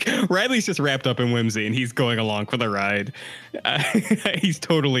 Like, Riley's just wrapped up in whimsy and he's going along for the ride. He's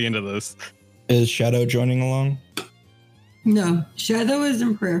totally into this. Is Shadow joining along? No, Shadow is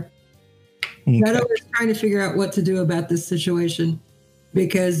in prayer. Okay. Shadow is trying to figure out what to do about this situation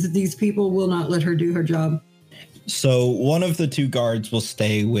because these people will not let her do her job. So one of the two guards will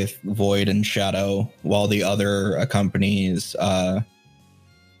stay with Void and Shadow while the other accompanies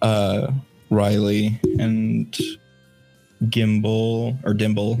Riley and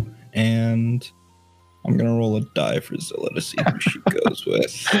Dimble, and I'm gonna roll a die for Zilla to see who she goes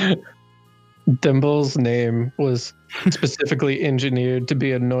with. Dimble's name was specifically engineered to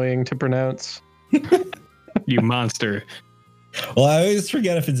be annoying to pronounce. You monster. Well, I always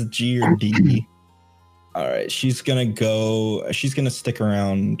forget if it's G or D. All right, she's gonna stick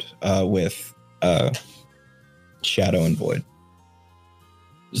around with Shadow and Void.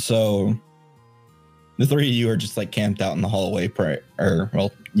 So the three of you are just like camped out in the hallway,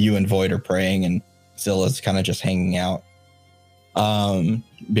 you and Void are praying, and Zilla's kind of just hanging out,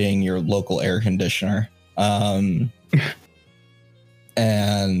 being your local air conditioner. And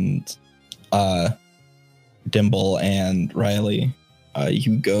Dimble and Riley,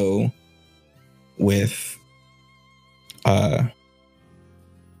 you go with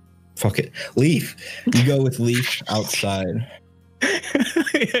Leaf. You go with Leaf outside.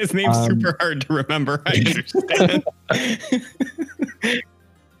 His name's super hard to remember. I understand.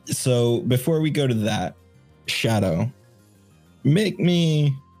 So before we go to that, Shadow, make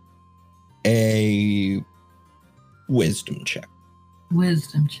me a wisdom check.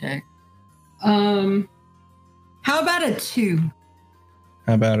 Wisdom check. How about a 2?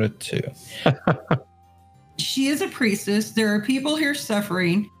 How about a 2? She is a priestess. There are people here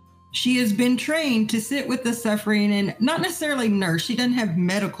suffering. She has been trained to sit with the suffering and not necessarily nurse. She doesn't have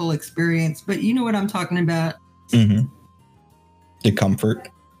medical experience, but you know what I'm talking about. Mm-hmm. The comfort.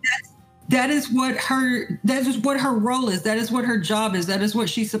 That is what her role is. That is what her job is. That is what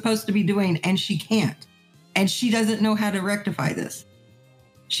she's supposed to be doing, and she can't. And she doesn't know how to rectify this.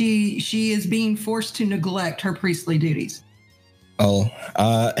 She is being forced to neglect her priestly duties. Oh,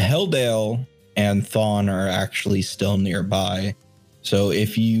 Helldale and Thawne are actually still nearby. So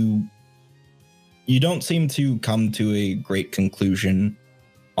if you don't seem to come to a great conclusion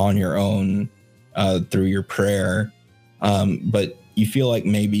on your own through your prayer, but you feel like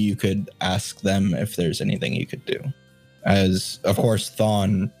maybe you could ask them if there's anything you could do. As, of course,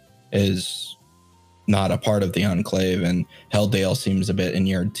 Thawne is not a part of the Enclave, and Helldale seems a bit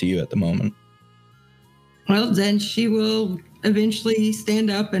inured to you at the moment. Well, then she will eventually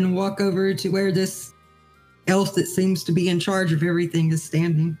stand up and walk over to where this elf that seems to be in charge of everything is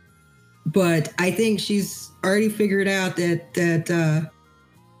standing. But I think she's already figured out that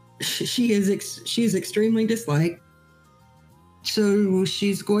she is extremely disliked. So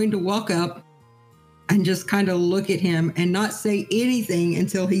she's going to walk up and just kind of look at him and not say anything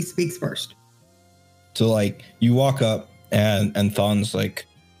until he speaks first. So, like, you walk up and Thawne's like,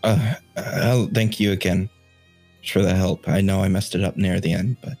 thank you again for the help. I know I messed it up near the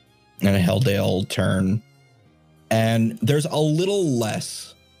end, but... And Helldale will turn. And there's a little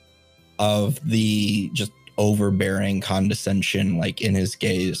less of the just overbearing condescension, like, in his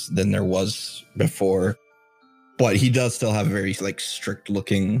gaze than there was before. But he does still have a very, like,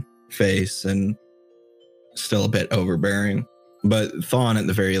 strict-looking face and still a bit overbearing. But Thawne, at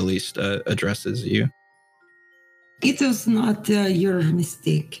the very least, addresses you. It was not your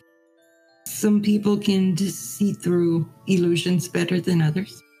mistake. Some people can just see through illusions better than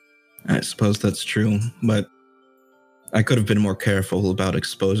others. I suppose that's true, but I could have been more careful about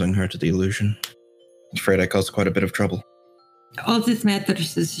exposing her to the illusion. I'm afraid I caused quite a bit of trouble. All that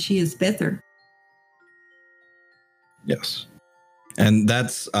matters is she is better. Yes. And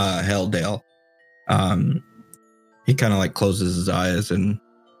that's Helldale. He kind of like closes his eyes and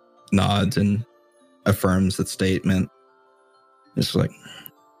nods and affirms the statement. It's like,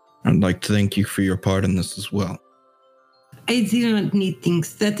 I'd like to thank you for your part in this as well. I do not need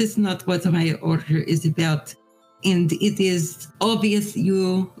things. That is not what my order is about. And it is obvious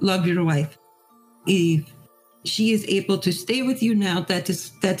you love your wife. If she is able to stay with you now, that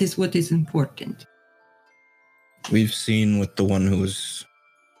is what is important. We've seen with the one who was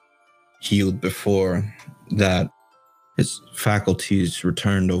healed before that His faculties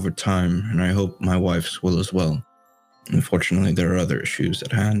returned over time, and I hope my wife's will as well. Unfortunately, there are other issues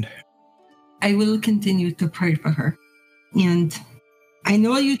at hand. I will continue to pray for her. And I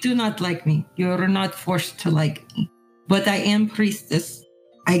know you do not like me. You're not forced to like me. But I am priestess.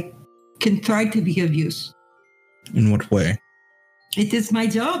 I can try to be of use. In what way? It is my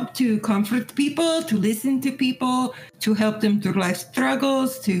job to comfort people, to listen to people, to help them through life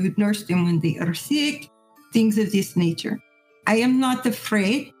struggles, to nurse them when they are sick, things of this nature. I am not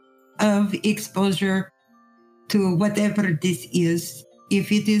afraid of exposure to whatever this is.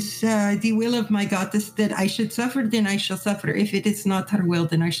 If it is the will of my goddess that I should suffer, then I shall suffer. If it is not her will,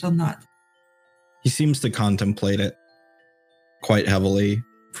 then I shall not. He seems to contemplate it quite heavily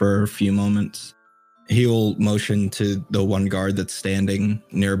for a few moments. He'll motion to the one guard that's standing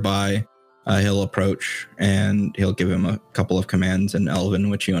nearby. He'll approach and he'll give him a couple of commands in Elven,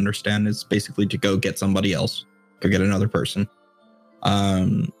 which you understand is basically to go get somebody else, go get another person.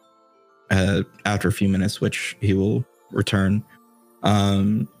 After a few minutes, which he will return.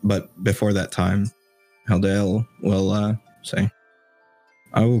 But before that time, Haldale will say,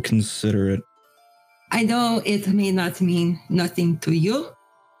 I will consider it. I know it may not mean nothing to you,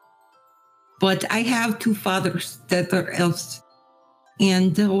 but I have 2 fathers that are elves.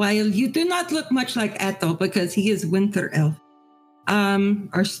 And while you do not look much like Atto because he is winter elf,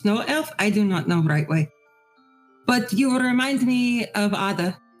 or snow elf, I do not know right way. But you remind me of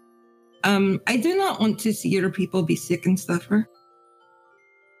Ada. I do not want to see your people be sick and suffer.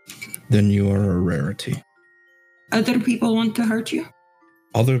 Then you are a rarity. Other people want to hurt you?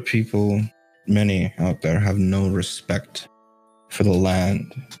 Other people, many out there, have no respect for the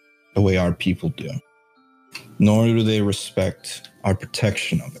land the way our people do. Nor do they respect our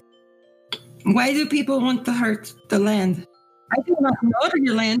protection of it. Why do people want to hurt the land? I do not know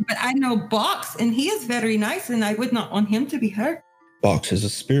your land, but I know Box, and he is very nice, and I would not want him to be hurt. Box is a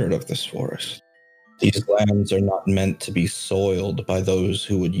spirit of this forest. These lands are not meant to be soiled by those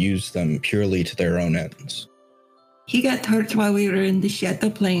who would use them purely to their own ends. He got hurt while we were in the Shadow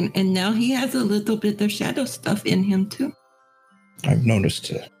Plane, and now he has a little bit of shadow stuff in him, too. I've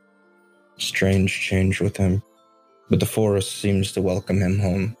noticed a strange change with him, but the forest seems to welcome him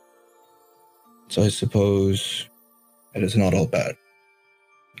home. So I suppose it is not all bad.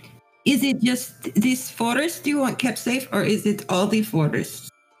 Is it just this forest you want kept safe, or is it all the forests?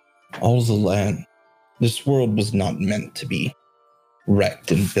 All the land. This world was not meant to be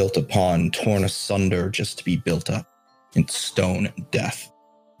wrecked and built upon, torn asunder just to be built up in stone and death.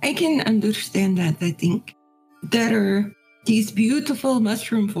 I can understand that, I think. There are these beautiful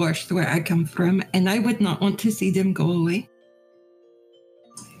mushroom forests where I come from, and I would not want to see them go away.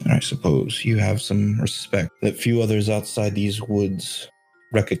 I suppose you have some respect that few others outside these woods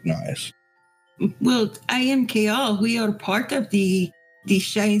recognize. Well, I am Kaal. We are part of the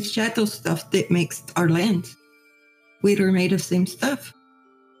shadow stuff that makes our land. We are made of same stuff.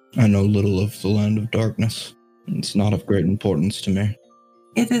 I know little of the land of darkness. It's not of great importance to me.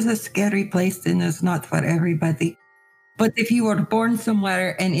 It is a scary place and it's not for everybody. But if you are born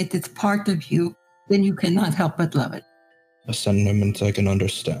somewhere and it is part of you, then you cannot help but love it. A sentiment I can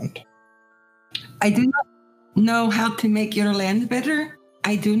understand. I do not know how to make your land better.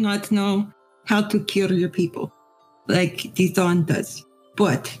 I do not know how to cure your people like the Dawn does.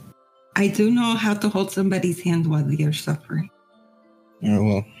 But I do know how to hold somebody's hand while they are suffering. Yeah,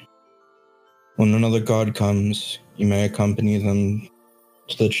 well, when another god comes, you may accompany them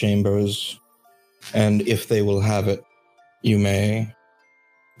to the chambers, and if they will have it, you may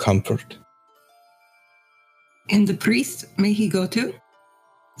comfort. And the priest, may he go too?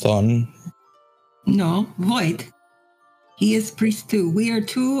 Thon? No, Void. He is priest too. We are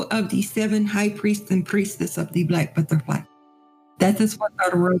 2 of the 7 high priests and priestess of the Black Butterfly. That is what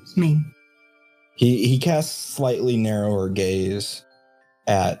our robes mean. He casts slightly narrower gaze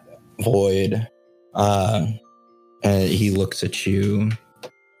at Void. And he looks at you,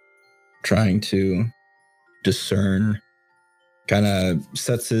 trying to discern. Kind of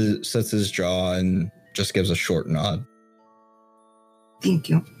sets his jaw and just gives a short nod. Thank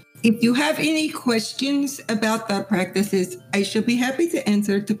you. If you have any questions about our practices, I shall be happy to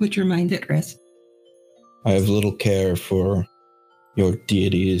answer to put your mind at rest. I have little care for your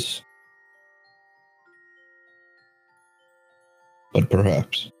deities. But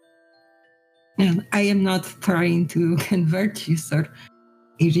perhaps. And I am not trying to convert you, sir.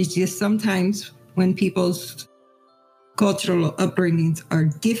 It is just sometimes when people's cultural upbringings are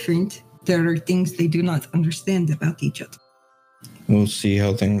different, there are things they do not understand about each other. We'll see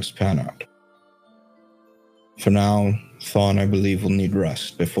how things pan out. For now, Thon, I believe, will need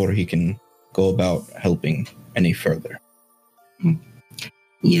rest before he can go about helping any further.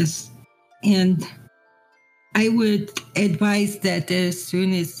 Yes. And I would advise that as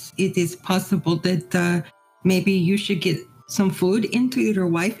soon as it is possible that maybe you should get some food into your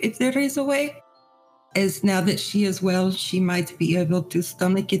wife if there is a way. As now that she is well, she might be able to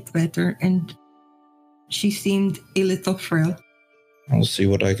stomach it better. And she seemed a little frail. I'll see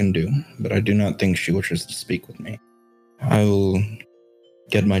what I can do, but I do not think she wishes to speak with me. I will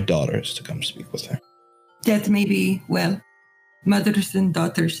get my daughters to come speak with her. That may be, well, mothers and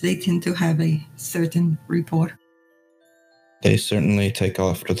daughters, they tend to have a certain rapport. They certainly take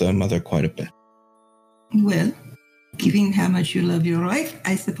after their mother quite a bit. Well, given how much you love your wife,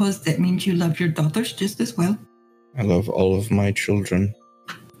 I suppose that means you love your daughters just as well. I love all of my children.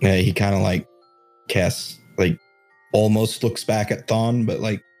 Yeah, he kind of like casts, like almost looks back at Thon, but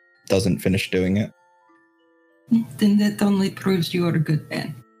like doesn't finish doing it. Then that only proves you are a good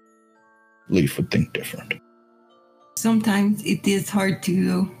man. Leaf would think different. Sometimes it is hard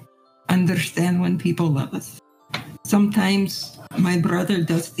to understand when people love us. Sometimes my brother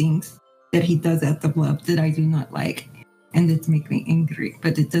does things that he does out of love that I do not like, and that make me angry,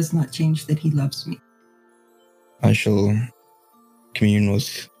 but it does not change that he loves me. I shall commune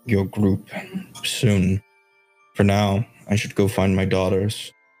with your group soon. For now, I should go find my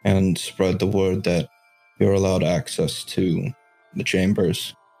daughters and spread the word that you're allowed access to the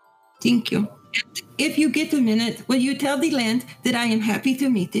chambers. Thank you. If you get a minute, will you tell the land that I am happy to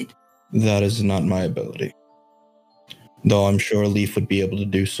meet it? That is not my ability. Though I'm sure Leaf would be able to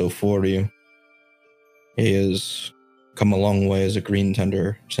do so for you. He has come a long way as a green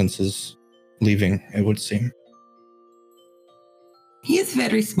tender since his leaving, it would seem. He is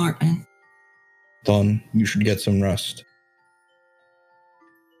very smart, man. Thon, you should get some rest.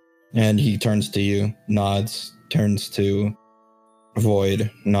 And he turns to you, nods, turns to Void,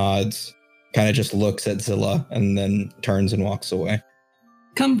 nods, kind of just looks at Zilla, and then turns and walks away.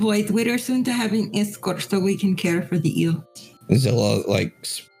 Come, Void, we are soon to have an escort so we can care for the eel. Zilla, like,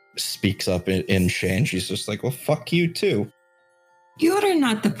 speaks up in shame. She's just like, well, fuck you, too. You are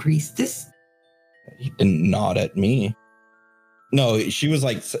not the priestess. He didn't nod at me. No, she was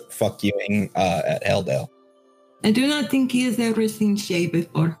like, fuck youing at Helldale. I do not think he has ever seen Shay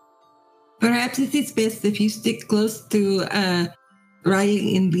before. Perhaps it is best if you stick close to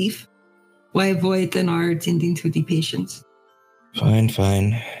Riley and Leaf, while Void and are attending to the patients. Fine.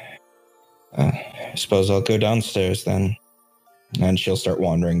 I suppose I'll go downstairs then. And she'll start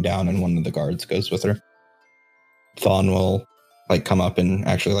wandering down, and one of the guards goes with her. Thon will like come up and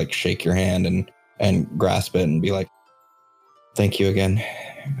actually like shake your hand and grasp it and be like, thank you again.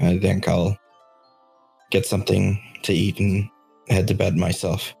 I think I'll get something to eat and head to bed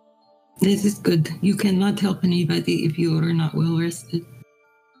myself. This is good. You cannot help anybody if you are not well rested.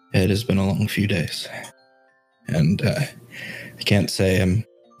 It has been a long few days. And I can't say I'm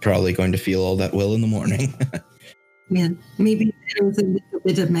probably going to feel all that well in the morning. Yeah, maybe there is a little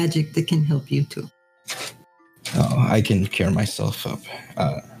bit of magic that can help you too. Oh, I can cure myself up.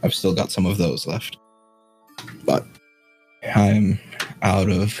 I've still got some of those left. But I'm out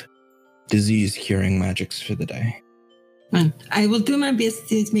of disease-curing magics for the day. And I will do my best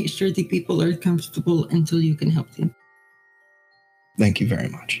to make sure the people are comfortable until you can help them. Thank you very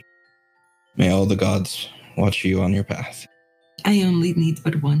much. May all the gods watch you on your path. I only need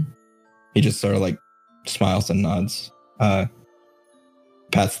but one. He just sort of like smiles and nods.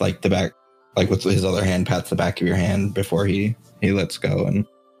 Pats like the back, like with his other hand, pats the back of your hand before he lets go and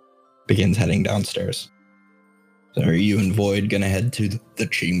begins heading downstairs. So are you and Void gonna head to the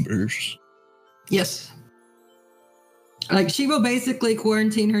chambers? Yes. Like, she will basically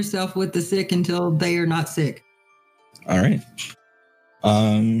quarantine herself with the sick until they are not sick. All right.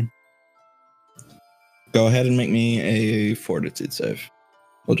 Go ahead and make me a fortitude save.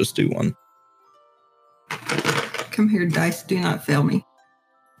 We'll just do one. Come here, dice. Do not fail me.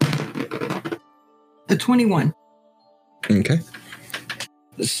 A 21. Okay.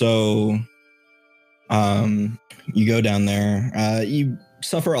 So, you go down there. You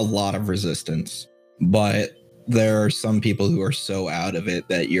suffer a lot of resistance, but there are some people who are so out of it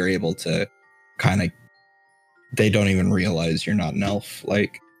that you're able to kind of, they don't even realize you're not an elf.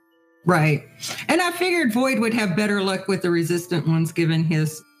 Like, right. And I figured Void would have better luck with the resistant ones given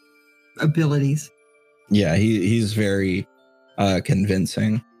his abilities. Yeah, he's very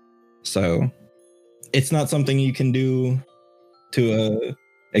convincing. So it's not something you can do to a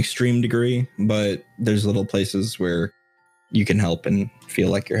extreme degree, but there's little places where you can help and feel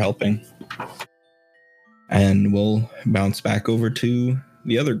like you're helping. And we'll bounce back over to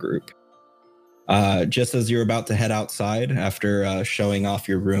the other group. Just as you're about to head outside after showing off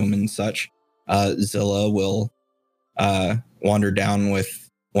your room and such, Zilla will wander down with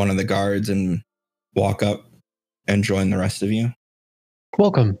one of the guards and walk up and join the rest of you.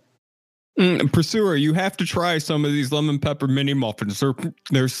 Welcome. Pursuer, you have to try some of these lemon pepper mini muffins.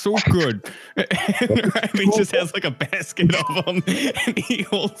 They're so good. And Riley just has like a basket of them, and he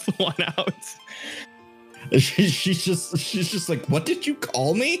holds one out. She's just like, what did you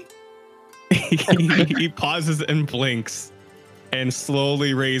call me? He pauses and blinks, and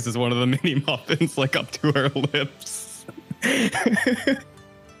slowly raises one of the mini muffins like up to her lips.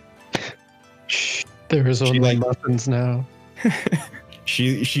 Shh, there is only like- muffins now.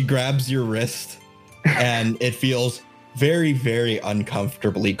 She grabs your wrist, and it feels very, very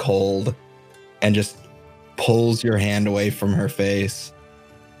uncomfortably cold, and just pulls your hand away from her face.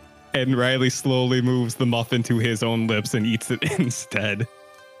 And Riley slowly moves the muffin to his own lips and eats it instead.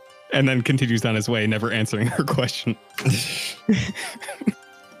 And then continues on his way, never answering her question.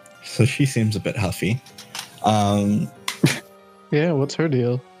 So she seems a bit huffy. Yeah, what's her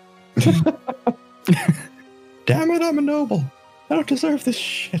deal? Damn it, I'm a noble. I don't deserve this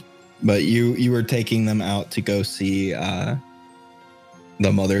shit. But you were taking them out to go see the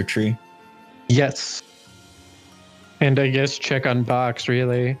mother tree. Yes. And I guess check on Box,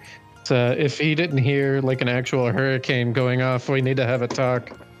 really. So if he didn't hear like an actual hurricane going off, we need to have a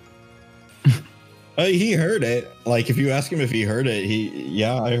talk. He heard it. Like, if you ask him if he heard it,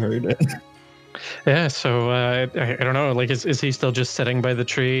 I heard it. Yeah, so I don't know. Like, is he still just sitting by the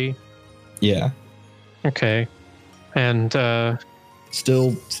tree? Yeah. Okay. And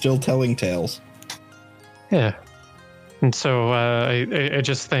Still telling tales. yeah. And so I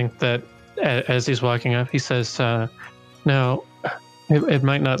just think that as he's walking up, he says, now, it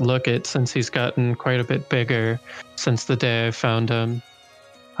might not look it since he's gotten quite a bit bigger since the day I found him.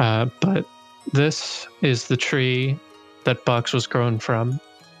 But this is the tree that Box was grown from.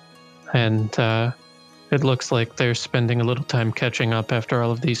 And it looks like they're spending a little time catching up after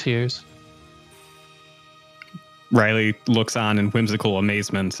all of these years. Riley looks on in whimsical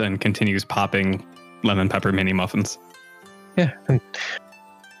amazement and continues popping lemon pepper mini muffins. Yeah, and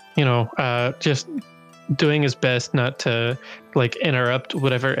just doing his best not to like interrupt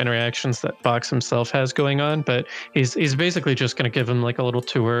whatever interactions that Box himself has going on, but he's basically just going to give him like a little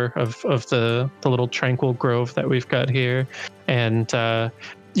tour of the little tranquil grove that we've got here, and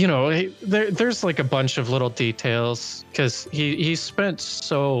there's like a bunch of little details because he spent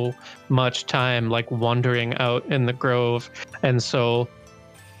so much time like wandering out in the grove, and so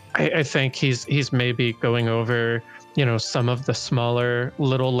I think he's maybe going over some of the smaller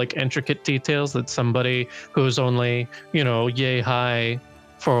little like intricate details that somebody who's only yay high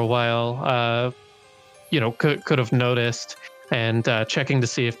for a while could have noticed, and checking to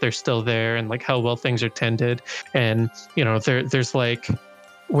see if they're still there and like how well things are tended, and there's like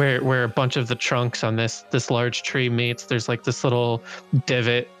where a bunch of the trunks on this large tree meets, there's like this little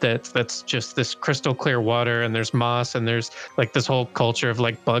divot that's just this crystal clear water, and there's moss, and there's like this whole culture of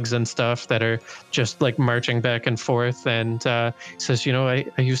like bugs and stuff that are just like marching back and forth. And he says, I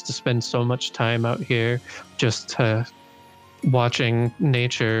used to spend so much time out here just watching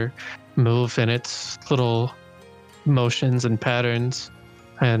nature move in its little motions and patterns,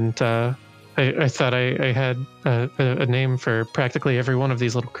 and I thought I had a name for practically every one of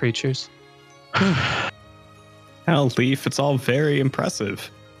these little creatures. Hell, Leaf, it's all very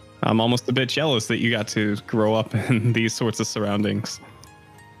impressive. I'm almost a bit jealous that you got to grow up in these sorts of surroundings.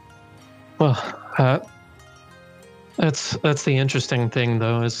 Well, that's the interesting thing,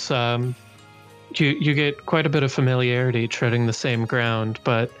 though, is you get quite a bit of familiarity treading the same ground,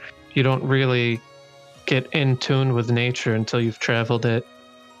 but you don't really get in tune with nature until you've traveled it.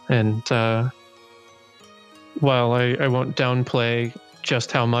 And while I won't downplay just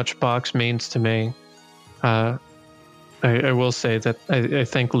how much Box means to me, I will say that I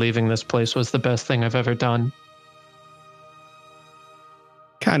think leaving this place was the best thing I've ever done.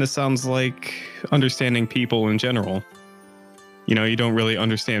 Kind of sounds like understanding people in general. You don't really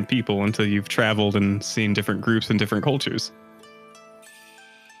understand people until you've traveled and seen different groups and different cultures.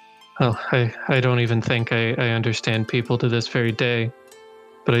 Well, I don't even think I understand people to this very day.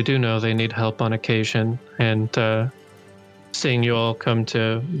 But I do know they need help on occasion, and seeing you all come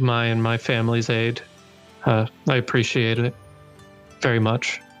to my and my family's aid, I appreciate it very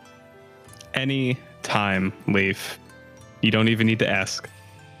much. Any time, Leaf. You don't even need to ask.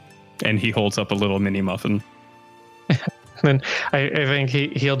 And he holds up a little mini muffin. And I think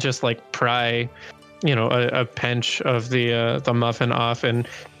he'll just like pry, a pinch of the muffin off and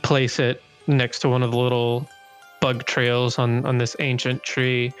place it next to one of the little bug trails on this ancient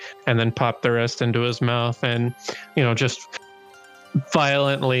tree, and then pop the rest into his mouth and just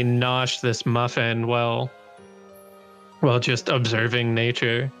violently nosh this muffin while well, just observing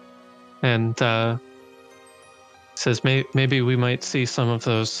nature, and says maybe we might see some of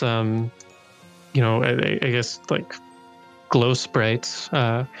those, I guess like glow sprites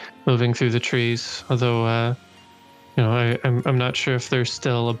moving through the trees. Although, I'm not sure if they're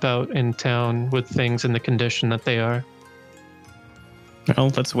still about in town with things in the condition that they are.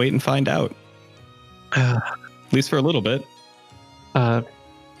 Well, let's wait and find out. At least for a little bit.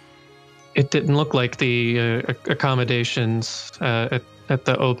 It didn't look like the accommodations at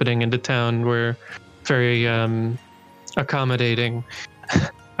the opening into town were very accommodating.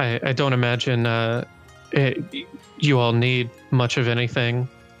 I don't imagine you all need much of anything.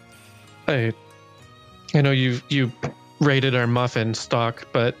 I know you raided our muffin stock,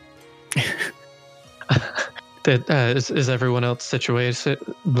 but is everyone else situated?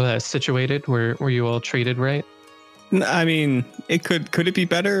 Were you all treated right? I mean, could it be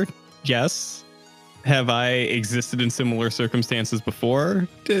better? Yes. Have I existed in similar circumstances before?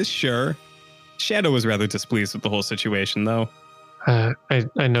 Sure. Shadow was rather displeased with the whole situation, though. I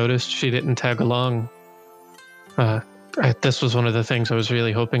noticed she didn't tag along. This was one of the things I was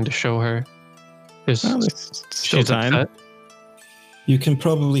really hoping to show her. There's still time. Upset. You can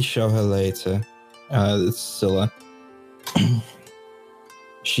probably show her later. It's Scylla.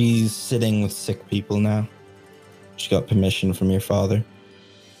 She's sitting with sick people now. She got permission from your father.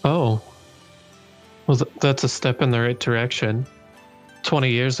 Oh. Well, that's a step in the right direction.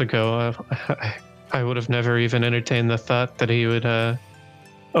 20 years ago, I would have never even entertained the thought that he would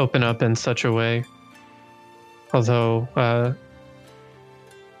open up in such a way. Although,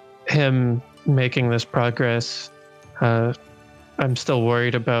 him making this progress, I'm still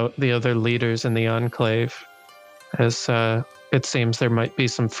worried about the other leaders in the Enclave, as it seems there might be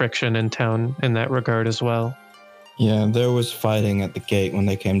some friction in town in that regard as well. Yeah, there was fighting at the gate when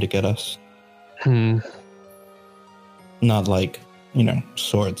they came to get us. Not like,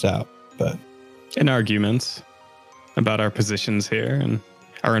 swords out, but... In arguments about our positions here and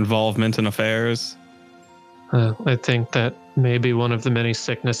our involvement in affairs. I think that may be one of the many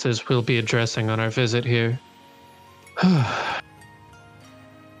sicknesses we'll be addressing on our visit here.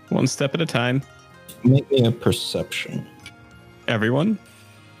 One step at a time. Make me a perception. Everyone?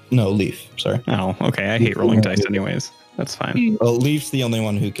 No, Leaf, sorry. Oh, okay. I hate rolling dice anyways. That's fine. Well, Leaf's the only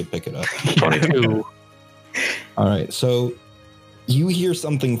one who could pick it up. 22. All right, so you hear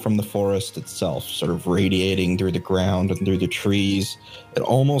something from the forest itself, sort of radiating through the ground and through the trees. It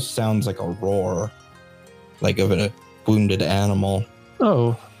almost sounds like a roar, like of a wounded animal.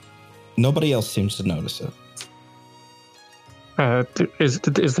 Oh. Nobody else seems to notice it.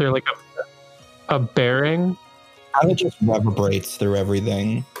 Is there like a bearing? It just reverberates through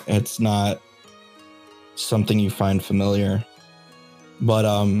everything. It's not something you find familiar. But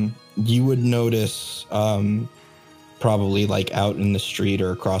you would notice probably like out in the street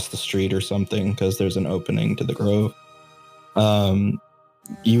or across the street or something, because there's an opening to the grove.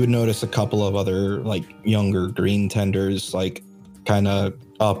 You would notice a couple of other like younger green tenders like kind of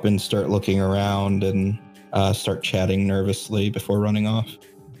up and start looking around and start chatting nervously before running off.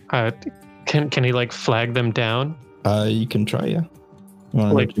 Can he like flag them down? You can try, yeah. You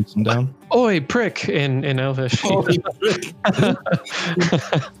want to Like- chase them down? Oi, prick in Elvish. Oi, prick.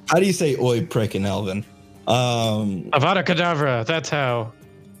 How do you say oi, prick in Elven? Avada Kedavra, that's how.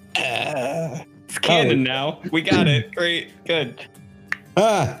 It's canon now. We got it. Great. Good.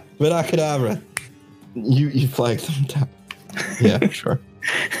 Vidacadabra. You flag them down. Yeah, sure.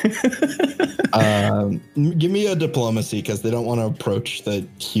 Give me a diplomacy, because they don't want to approach the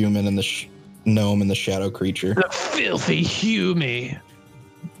human and the gnome and the shadow creature. The filthy Hume.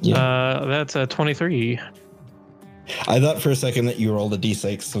 Yeah. That's a 23. I thought for a second that you rolled a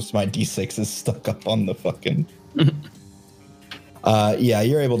d6, so my d6 is stuck up on the fucking... Yeah,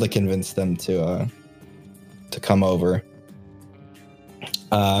 you're able to convince them to come over.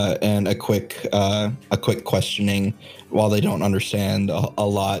 And a quick questioning. While they don't understand a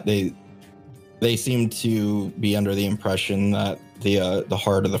lot, they seem to be under the impression that the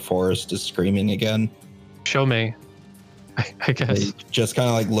heart of the forest is screaming again. Show me. I guess. They just kind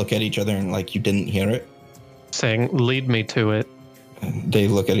of like look at each other and like you didn't hear it. Saying, lead me to it. They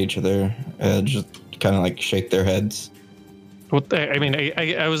look at each other and just kind of like shake their heads. Well,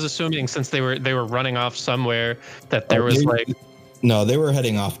 I was assuming since they were running off somewhere that there was like... No, they were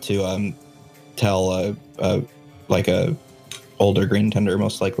heading off to tell like a older green tender,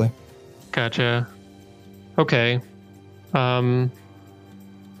 most likely. Gotcha. Okay. Then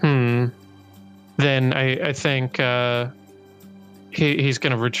I think he's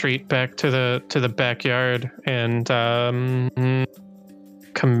gonna retreat back to the backyard and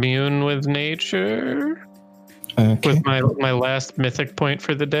commune with nature. Okay. with my last mythic point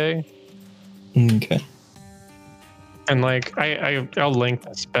for the day. Okay. And like I'll link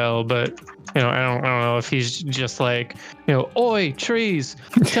the spell, but I don't know if he's just like, oi trees,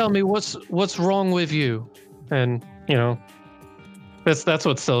 tell me what's wrong with you, and that's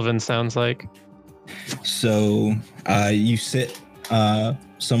what Sylvan sounds like. So you sit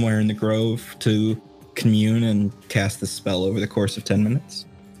somewhere in the grove to commune and cast the spell over the course of 10 minutes.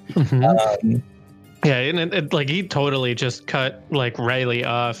 Yeah, and it, like he totally just cut like Riley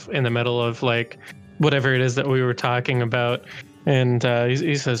off in the middle of like whatever it is that we were talking about, and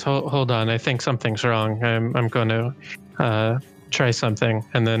he says, "Hold on, I think something's wrong. I'm going to try something,"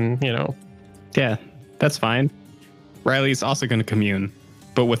 and then Yeah, that's fine. Riley's also going to commune,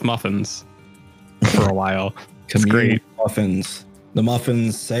 but with muffins for a while. It's Commune great. Muffins. The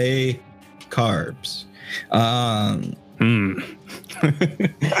muffins say carbs. I'm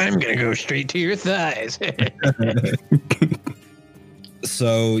gonna go straight to your thighs.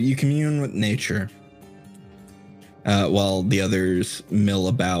 So you commune with nature while the others mill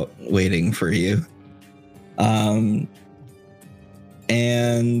about waiting for you. And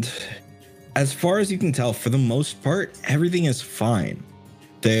as far as you can tell, for the most part, everything is fine.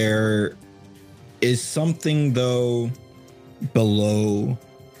 There is something, though, below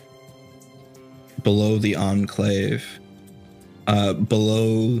the enclave,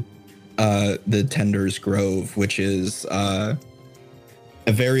 below the Tender's Grove, which is a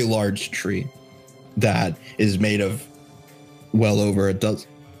very large tree that is made of well over a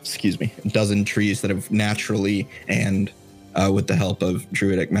dozen trees that have naturally and with the help of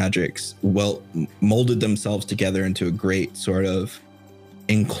druidic magics molded themselves together into a great sort of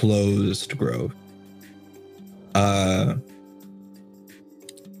enclosed grove.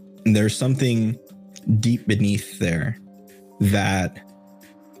 There's something deep beneath there that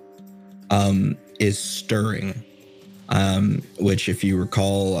is stirring, which, if you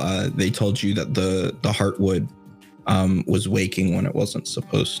recall, they told you that the Heartwood was waking when it wasn't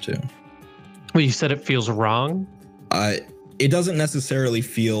supposed to. Well, you said it feels wrong. It doesn't necessarily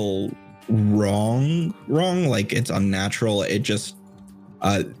feel wrong, like it's unnatural. It just,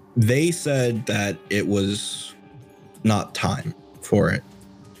 they said that it was not time for it.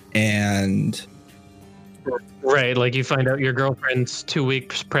 And Right, like you find out your girlfriend's 2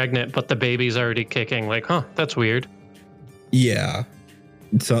 weeks pregnant, but the baby's already kicking. Like, huh, that's weird. yeah,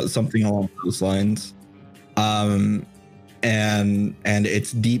 so something along those lines. And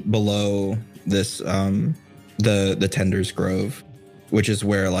it's deep below this the Tender's Grove, which is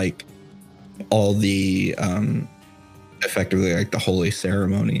where like all the effectively like the holy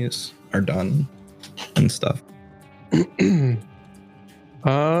ceremonies are done and stuff. And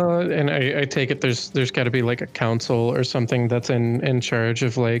I take it there's got to be like a council or something that's in charge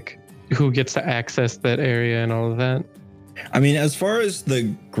of like who gets to access that area and all of that. I mean, as far as the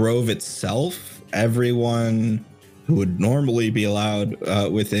grove itself, everyone who would normally be allowed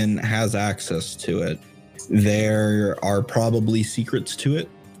within has access to it. There are probably secrets to it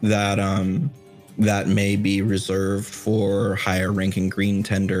that that may be reserved for higher ranking green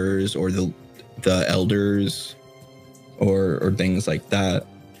tenders or the elders or things like that.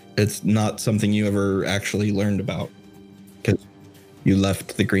 It's not something you ever actually learned about because you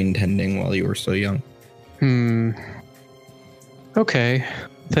left the green tending while you were so young. Okay,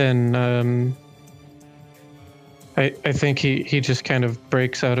 then I think he just kind of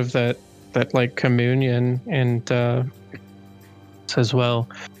breaks out of that like communion and says, well,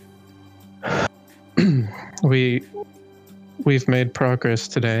 we've made progress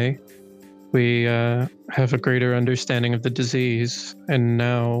today. We have a greater understanding of the disease, and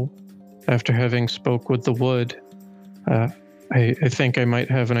now, after having spoke with the wood, I think I might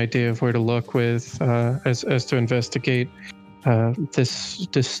have an idea of where to look with as to investigate this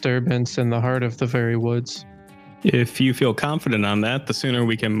disturbance in the heart of the very woods. If you feel confident on that, the sooner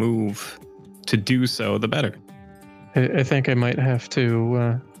we can move to do so, the better. I think I might have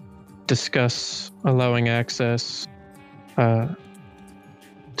to discuss allowing access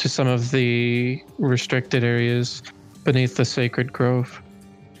to some of the restricted areas beneath the sacred grove.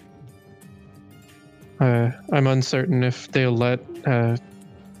 I'm uncertain if they'll let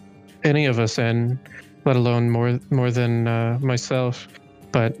any of us in, let alone more than myself.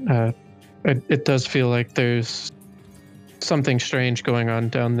 But it does feel like there's something strange going on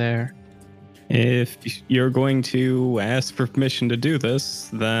down there. If you're going to ask for permission to do this,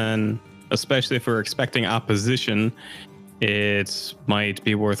 then, especially if we're expecting opposition, it might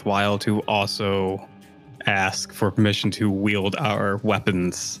be worthwhile to also ask for permission to wield our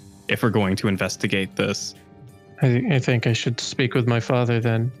weapons if we're going to investigate this. I think I should speak with my father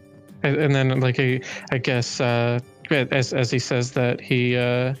then. And then, like, I guess as he says that, he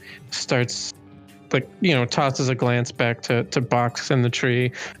starts, like, tosses a glance back to Box in the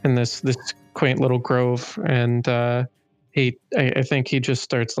tree in this quaint little grove, and I think he just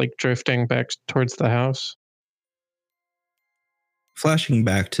starts, like, drifting back towards the house. Flashing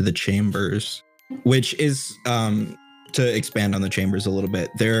back to the chambers, which is to expand on the chambers a little bit,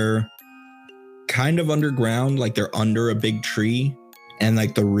 they're kind of underground, like they're under a big tree, and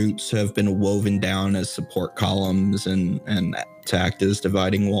like the roots have been woven down as support columns and to act as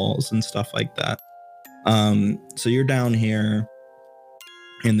dividing walls and stuff like that. So you're down here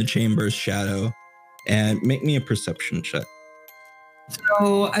in the chamber's shadow, and make me a perception check.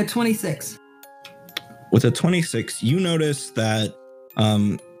 So a 26. With a 26, you notice that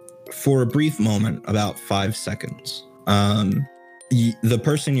for a brief moment, about 5 seconds, the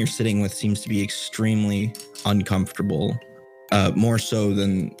person you're sitting with seems to be extremely uncomfortable, more so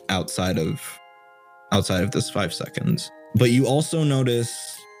than outside of this 5 seconds. But you also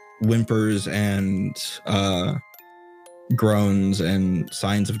notice whimpers and groans and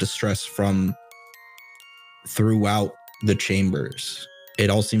signs of distress from throughout the chambers. It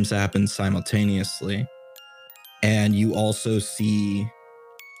all seems to happen simultaneously. And you also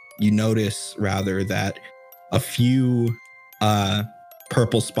notice that a few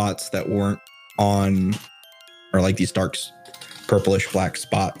purple spots that weren't on, or like these dark purplish black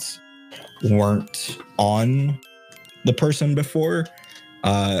spots weren't on the person before,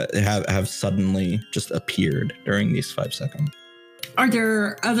 have suddenly just appeared during these 5 seconds. Are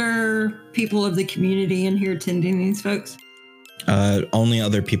there other people of the community in here tending these folks? Only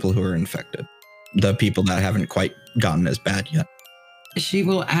other people who are infected. The people that haven't quite gotten as bad yet. She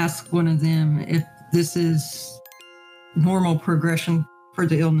will ask one of them if this is normal progression for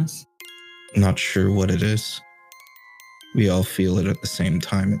the illness. Not sure what it is. We all feel it at the same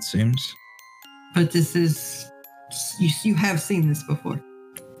time, it seems. But this is... You have seen this before.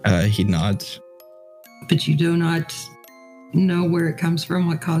 He nods. But you do not know where it comes from,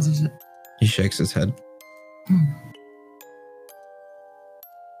 what causes it. He shakes his head.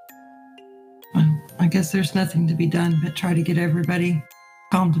 Well, I guess there's nothing to be done but try to get everybody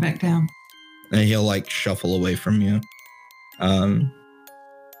calmed back down. And he'll like shuffle away from you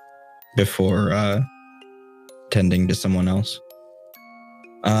before tending to someone else.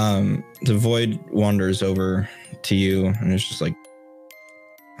 The void wanders over to you and it's just like,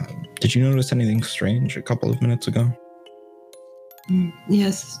 did you notice anything strange a couple of minutes ago?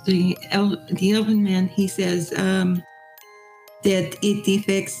 Yes, the elven man, he says that it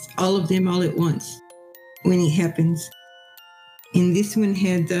affects all of them all at once when it happens. And this one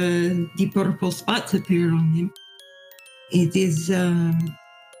had the purple spots appear on them. It is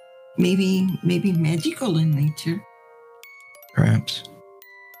maybe magical in nature. Perhaps.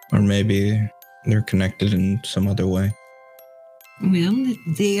 Or maybe they're connected in some other way. Well,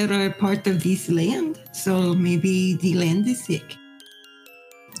 they are part of this land, so maybe the land is sick.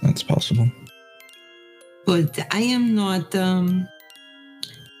 That's possible. But I am not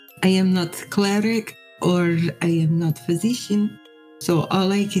cleric or I am not physician. So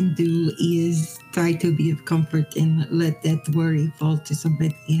all I can do is try to be of comfort and let that worry fall to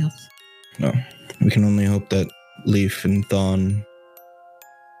somebody else. No, we can only hope that Leaf and Thawne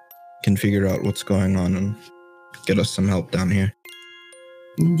can figure out what's going on and get us some help down here.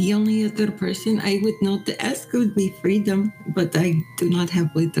 The only other person I would know to ask would be Freedom, but I do not have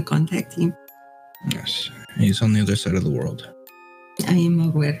a way to contact him. Yes, he's on the other side of the world. I am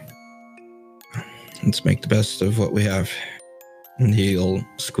aware. Let's make the best of what we have. And he'll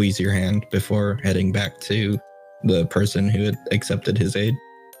squeeze your hand before heading back to the person who had accepted his aid.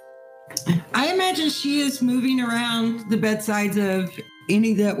 I imagine she is moving around the bedsides of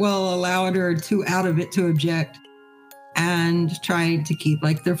any that will allow her to out of it to object, and trying to keep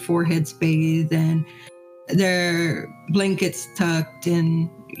like their foreheads bathed and their blankets tucked and,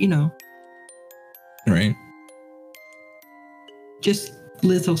 Right. Just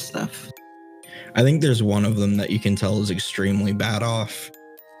little stuff. I think there's one of them that you can tell is extremely bad off.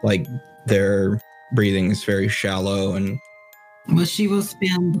 Like their breathing is very shallow and... Well, she will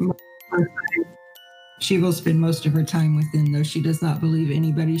spend most of her time within, though she does not believe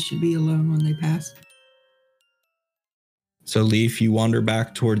anybody should be alone when they pass. So Leaf, you wander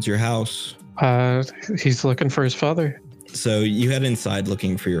back towards your house. He's looking for his father. So you head inside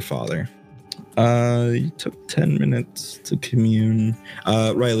looking for your father. You took 10 minutes to commune.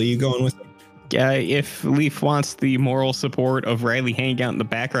 Riley, you going with him? Yeah, if Leaf wants the moral support of Riley hanging out in the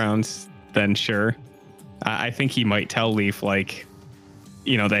background, then sure. I think he might tell Leaf,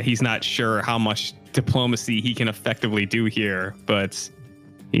 that he's not sure how much diplomacy he can effectively do here, but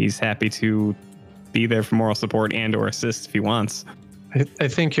he's happy to be there for moral support and or assist if he wants. I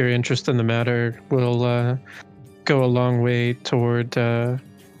think your interest in the matter will go a long way toward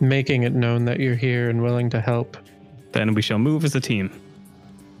making it known that you're here and willing to help. Then we shall move as a team.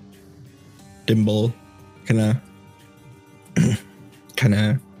 Dimble kind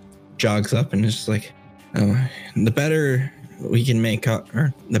of jogs up and is just like, oh, the better we can make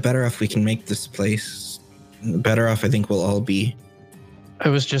or the better off we can make this place, the better off I think we'll all be. I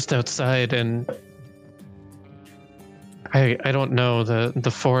was just outside and I don't know,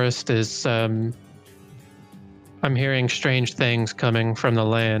 the forest is I'm hearing strange things coming from the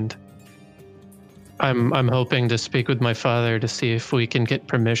land. I'm hoping to speak with my father to see if we can get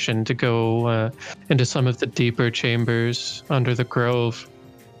permission to go into some of the deeper chambers under the grove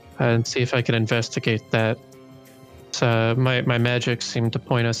and see if I can investigate that. So my magic seemed to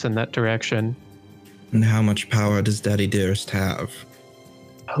point us in that direction. And how much power does Daddy Dearest have?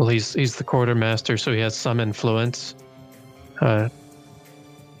 Well, he's the quartermaster, so he has some influence.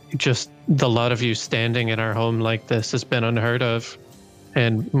 Just the lot of you standing in our home like this has been unheard of,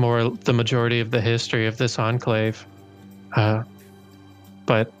 and the majority of the history of this enclave.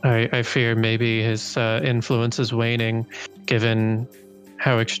 But I fear maybe his influence is waning, given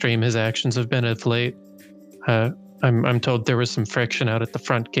how extreme his actions have been of late. I'm told there was some friction out at the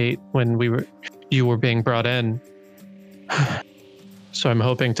front gate when you were being brought in. So I'm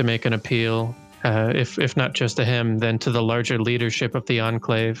hoping to make an appeal, if not just to him, then to the larger leadership of the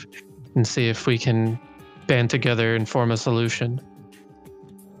enclave, and see if we can band together and form a solution.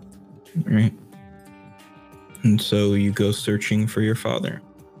 All right. And so you go searching for your father.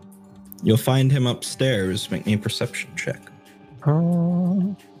 You'll find him upstairs. Make me a perception check.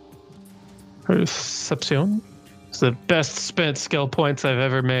 Perception? It's the best spent skill points I've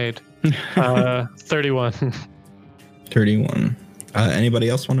ever made. 31. 31. Anybody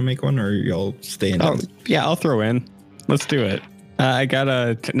else want to make one, or y'all stay in? Yeah, I'll throw in. Let's do it. I got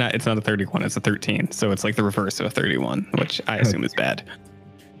it's not a 31, it's a 13. So it's like the reverse of a 31, which I assume is bad.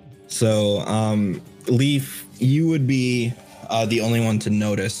 So, Leaf, you would be the only one to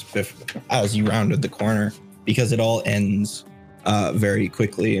notice as you rounded the corner, because it all ends very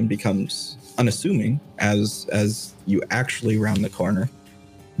quickly and becomes unassuming as you actually round the corner.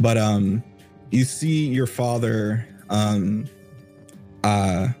 But you see your father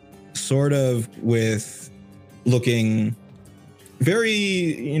sort of with looking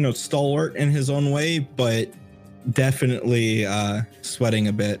very, stalwart in his own way, but definitely sweating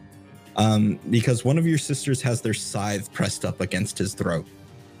a bit. Because one of your sisters has their scythe pressed up against his throat.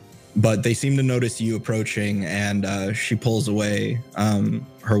 But they seem to notice you approaching, and she pulls away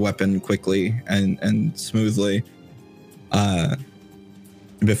her weapon quickly and smoothly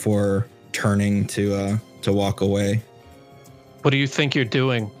before turning to walk away. What do you think you're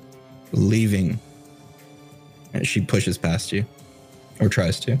doing? Leaving. And she pushes past you, or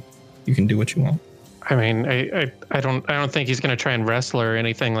tries to. You can do what you want. I mean, I don't think he's going to try and wrestle her or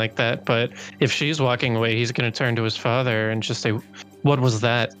anything like that. But if she's walking away, he's going to turn to his father and just say, "What was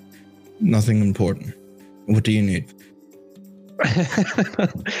that?" Nothing important. What do you need?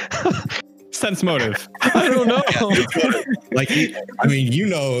 Sense motive. I don't know.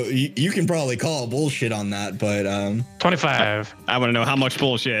 You can probably call bullshit on that, but 25. I want to know how much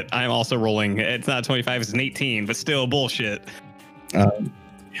bullshit. I'm also rolling. It's not 25, it's an 18, but still bullshit.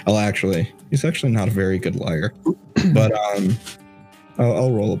 He's actually not a very good liar. But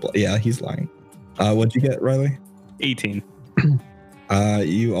I'll roll yeah, he's lying. What'd you get, Riley? 18.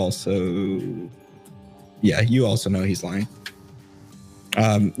 You also know he's lying.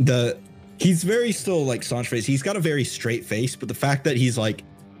 He's very still like staunch face. He's got a very straight face, but the fact that he's like,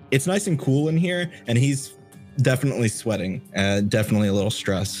 it's nice and cool in here, and he's definitely sweating, definitely a little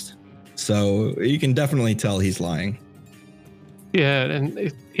stressed. So you can definitely tell he's lying. Yeah,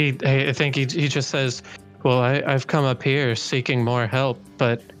 and I think he just says, "Well, I've come up here seeking more help,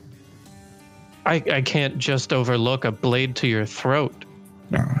 but I can't just overlook a blade to your throat."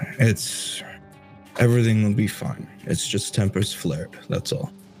 No, everything will be fine. It's just tempers flared. That's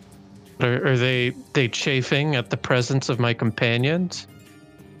all. Are they chafing at the presence of my companions?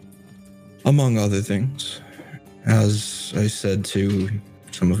 Among other things, as I said to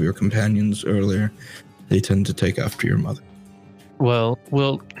some of your companions earlier, they tend to take after your mother. Well,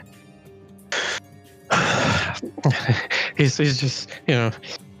 he's just,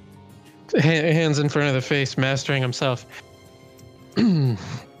 hands in front of the face, mastering himself.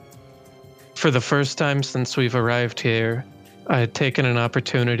 For the first time since we've arrived here, I had taken an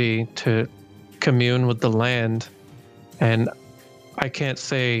opportunity to commune with the land, and I can't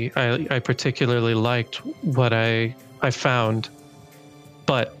say I particularly liked what I found,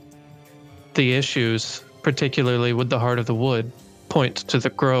 But the issues, particularly with the Heart of the Wood, point to the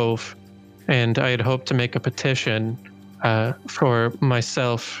Grove, and I had hoped to make a petition for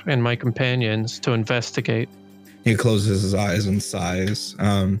myself and my companions to investigate. He closes his eyes and sighs.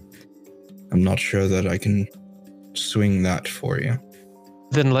 I'm not sure that I can swing that for you.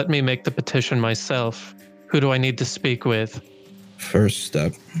 Then let me make the petition myself. Who do I need to speak with? First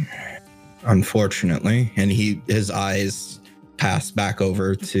step, unfortunately, and his eyes pass back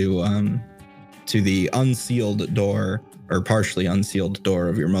over to the unsealed door, or partially unsealed door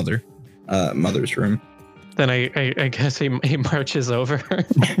of your mother's room. Then I guess he marches over.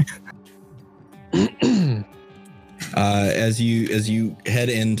 As you head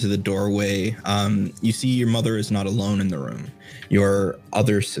into the doorway, you see your mother is not alone in the room. Your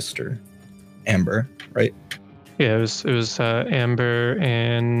other sister, Amber, right? Yeah, it was Amber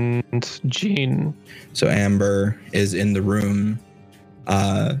and Jean. So Amber is in the room,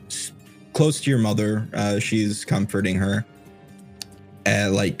 close to your mother. She's comforting her.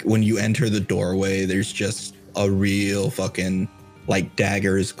 Like when you enter the doorway, there's just a real fucking like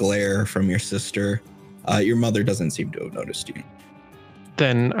daggers glare from your sister. Your mother doesn't seem to have noticed you.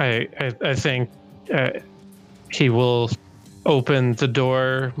 Then I think he will open the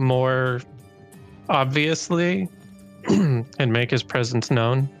door more obviously and make his presence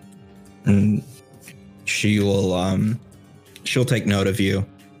known. And she will she'll take note of you,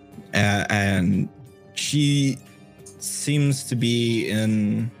 and she seems to be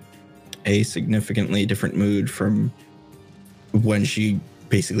in a significantly different mood from when she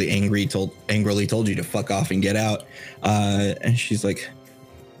basically angrily told you to fuck off and get out. And she's like,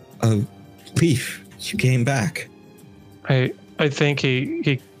 "Oh, Leaf, you came back." I think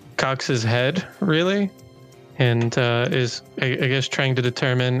he cocks his head really, and is I guess trying to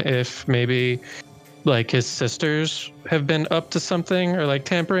determine if maybe like his sisters have been up to something or like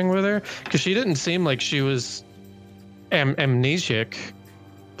tampering with her, because she didn't seem like she was amnesiac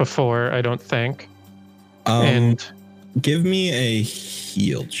before, I don't think. And give me a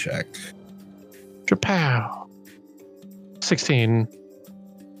heal check. Drapow. 16.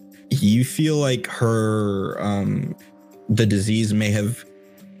 You feel like her the disease may have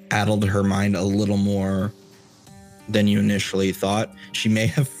addled her mind a little more than you initially thought. She may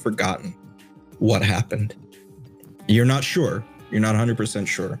have forgotten what happened. You're not sure. You're not 100%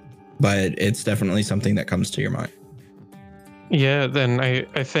 sure, but it's definitely something that comes to your mind. Yeah, then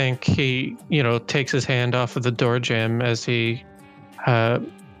I think he, takes his hand off of the door jamb as he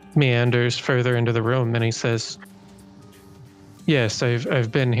meanders further into the room, and he says, "Yes,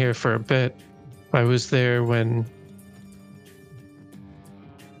 I've been here for a bit. I was there when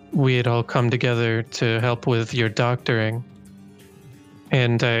we had all come together to help with your doctoring.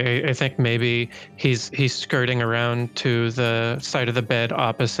 And I think maybe he's skirting around to the side of the bed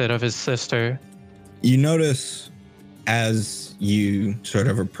opposite of his sister." You notice as you sort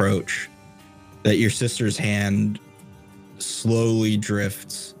of approach that your sister's hand slowly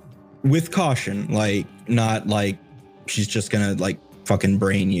drifts with caution, like not like she's just gonna like fucking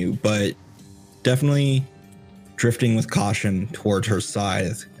brain you, but definitely drifting with caution toward her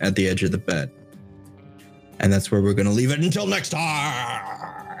side at the edge of the bed. And that's where we're gonna leave it until next time.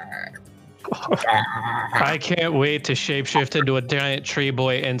 I can't wait to shapeshift into a giant tree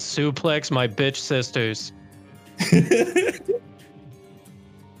boy and suplex my bitch sisters.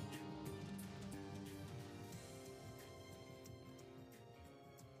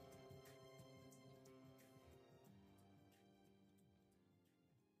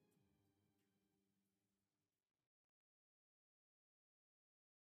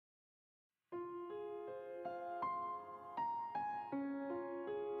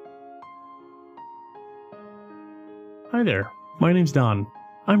 Hi there, my name's Don.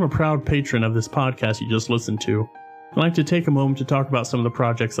 I'm a proud patron of this podcast you just listened to. I'd like to take a moment to talk about some of the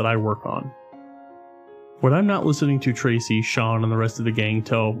projects that I work on. When I'm not listening to Tracy, Sean, and the rest of the gang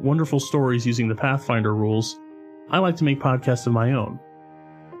tell wonderful stories using the Pathfinder rules, I like to make podcasts of my own.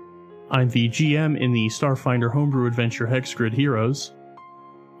 I'm the GM in the Starfinder homebrew adventure Hexgrid Heroes.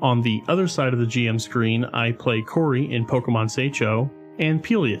 On the other side of the GM screen, I play Corey in Pokemon Seicho, and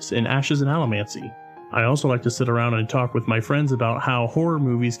Peleus in Ashes and Allomancy. I also like to sit around and talk with my friends about how horror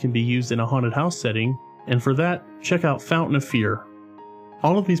movies can be used in a haunted house setting, and for that, check out Fountain of Fear.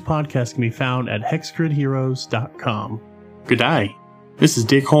 All of these podcasts can be found at hexgridheroes.com. Good day, this is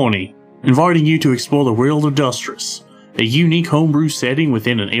Dick Horney, inviting you to explore the world of Dustris, a unique homebrew setting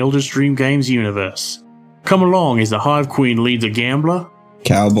within an Elder Stream Games universe. Come along as the Hive Queen leads a gambler,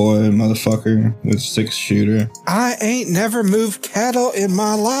 Cowboy motherfucker with 6-shooter. I ain't never moved cattle in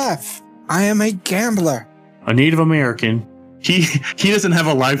my life. I am a gambler. a Native American, he doesn't have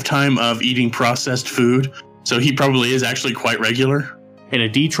a lifetime of eating processed food, so he probably is actually quite regular. And a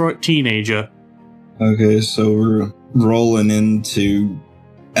Detroit teenager. Okay, so we're rolling into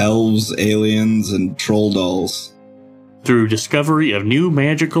elves, aliens, and troll dolls. Through discovery of new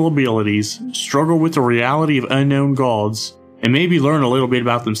magical abilities, struggle with the reality of unknown gods, and maybe learn a little bit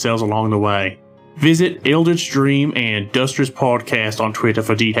about themselves along the way. Visit Eldritch Dream and Duster's Podcast on Twitter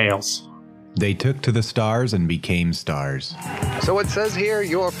for details. They took to the stars and became stars. So it says here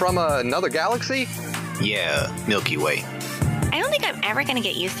you're from another galaxy? Yeah, Milky Way. I don't think I'm ever gonna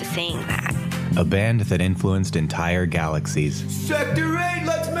get used to saying that. A band that influenced entire galaxies. Sector 8,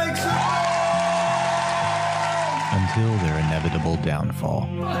 let's make some... Until their inevitable downfall.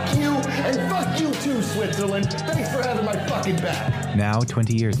 Fuck you, and fuck you too, Switzerland. Thanks for having my fucking back. Now,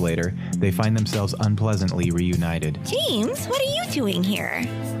 20 years later, they find themselves unpleasantly reunited. James, what are you doing here?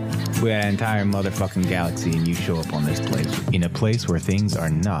 We're an entire motherfucking galaxy and you show up on this place. In a place where things are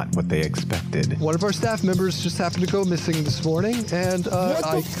not what they expected. One of our staff members just happened to go missing this morning, and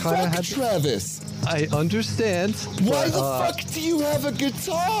I kind of had to... Travis? I understand. Why the fuck do you have a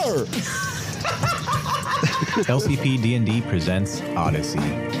guitar? LCP D&D presents Odyssey,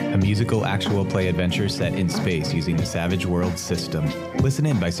 a musical actual play adventure set in space using the Savage Worlds system. Listen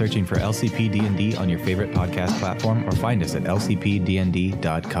in by searching for LCP D&D on your favorite podcast platform or find us at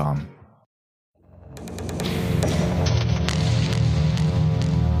lcpdnd.com.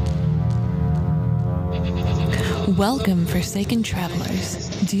 Welcome, Forsaken Travelers.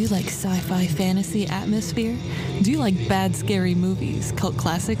 Do you like sci-fi fantasy atmosphere? Do you like bad, scary movies, cult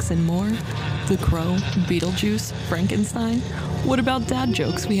classics, and more? The Crow, Beetlejuice, Frankenstein? What about dad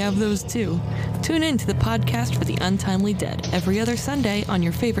jokes? We have those too. Tune in to the podcast for the Untimely Dead every other Sunday on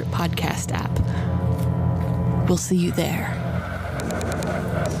your favorite podcast app. We'll see you there.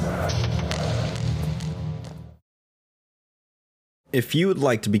 If you would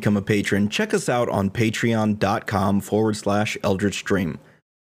like to become a patron, check us out on patreon.com/Eldritch Dream.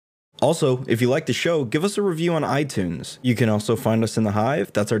 Also, if you like the show, give us a review on iTunes. You can also find us in the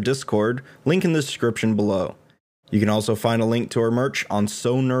Hive, that's our Discord, link in the description below. You can also find a link to our merch on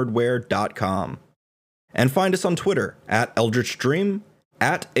sonerdwear.com. And find us on Twitter, at Eldritch Dream,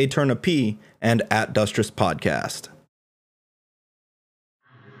 at AeternaP, and at Dustrous Podcast.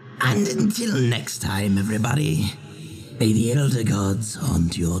 And until next time, everybody, may the Elder Gods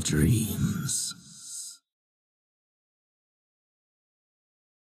haunt your dreams.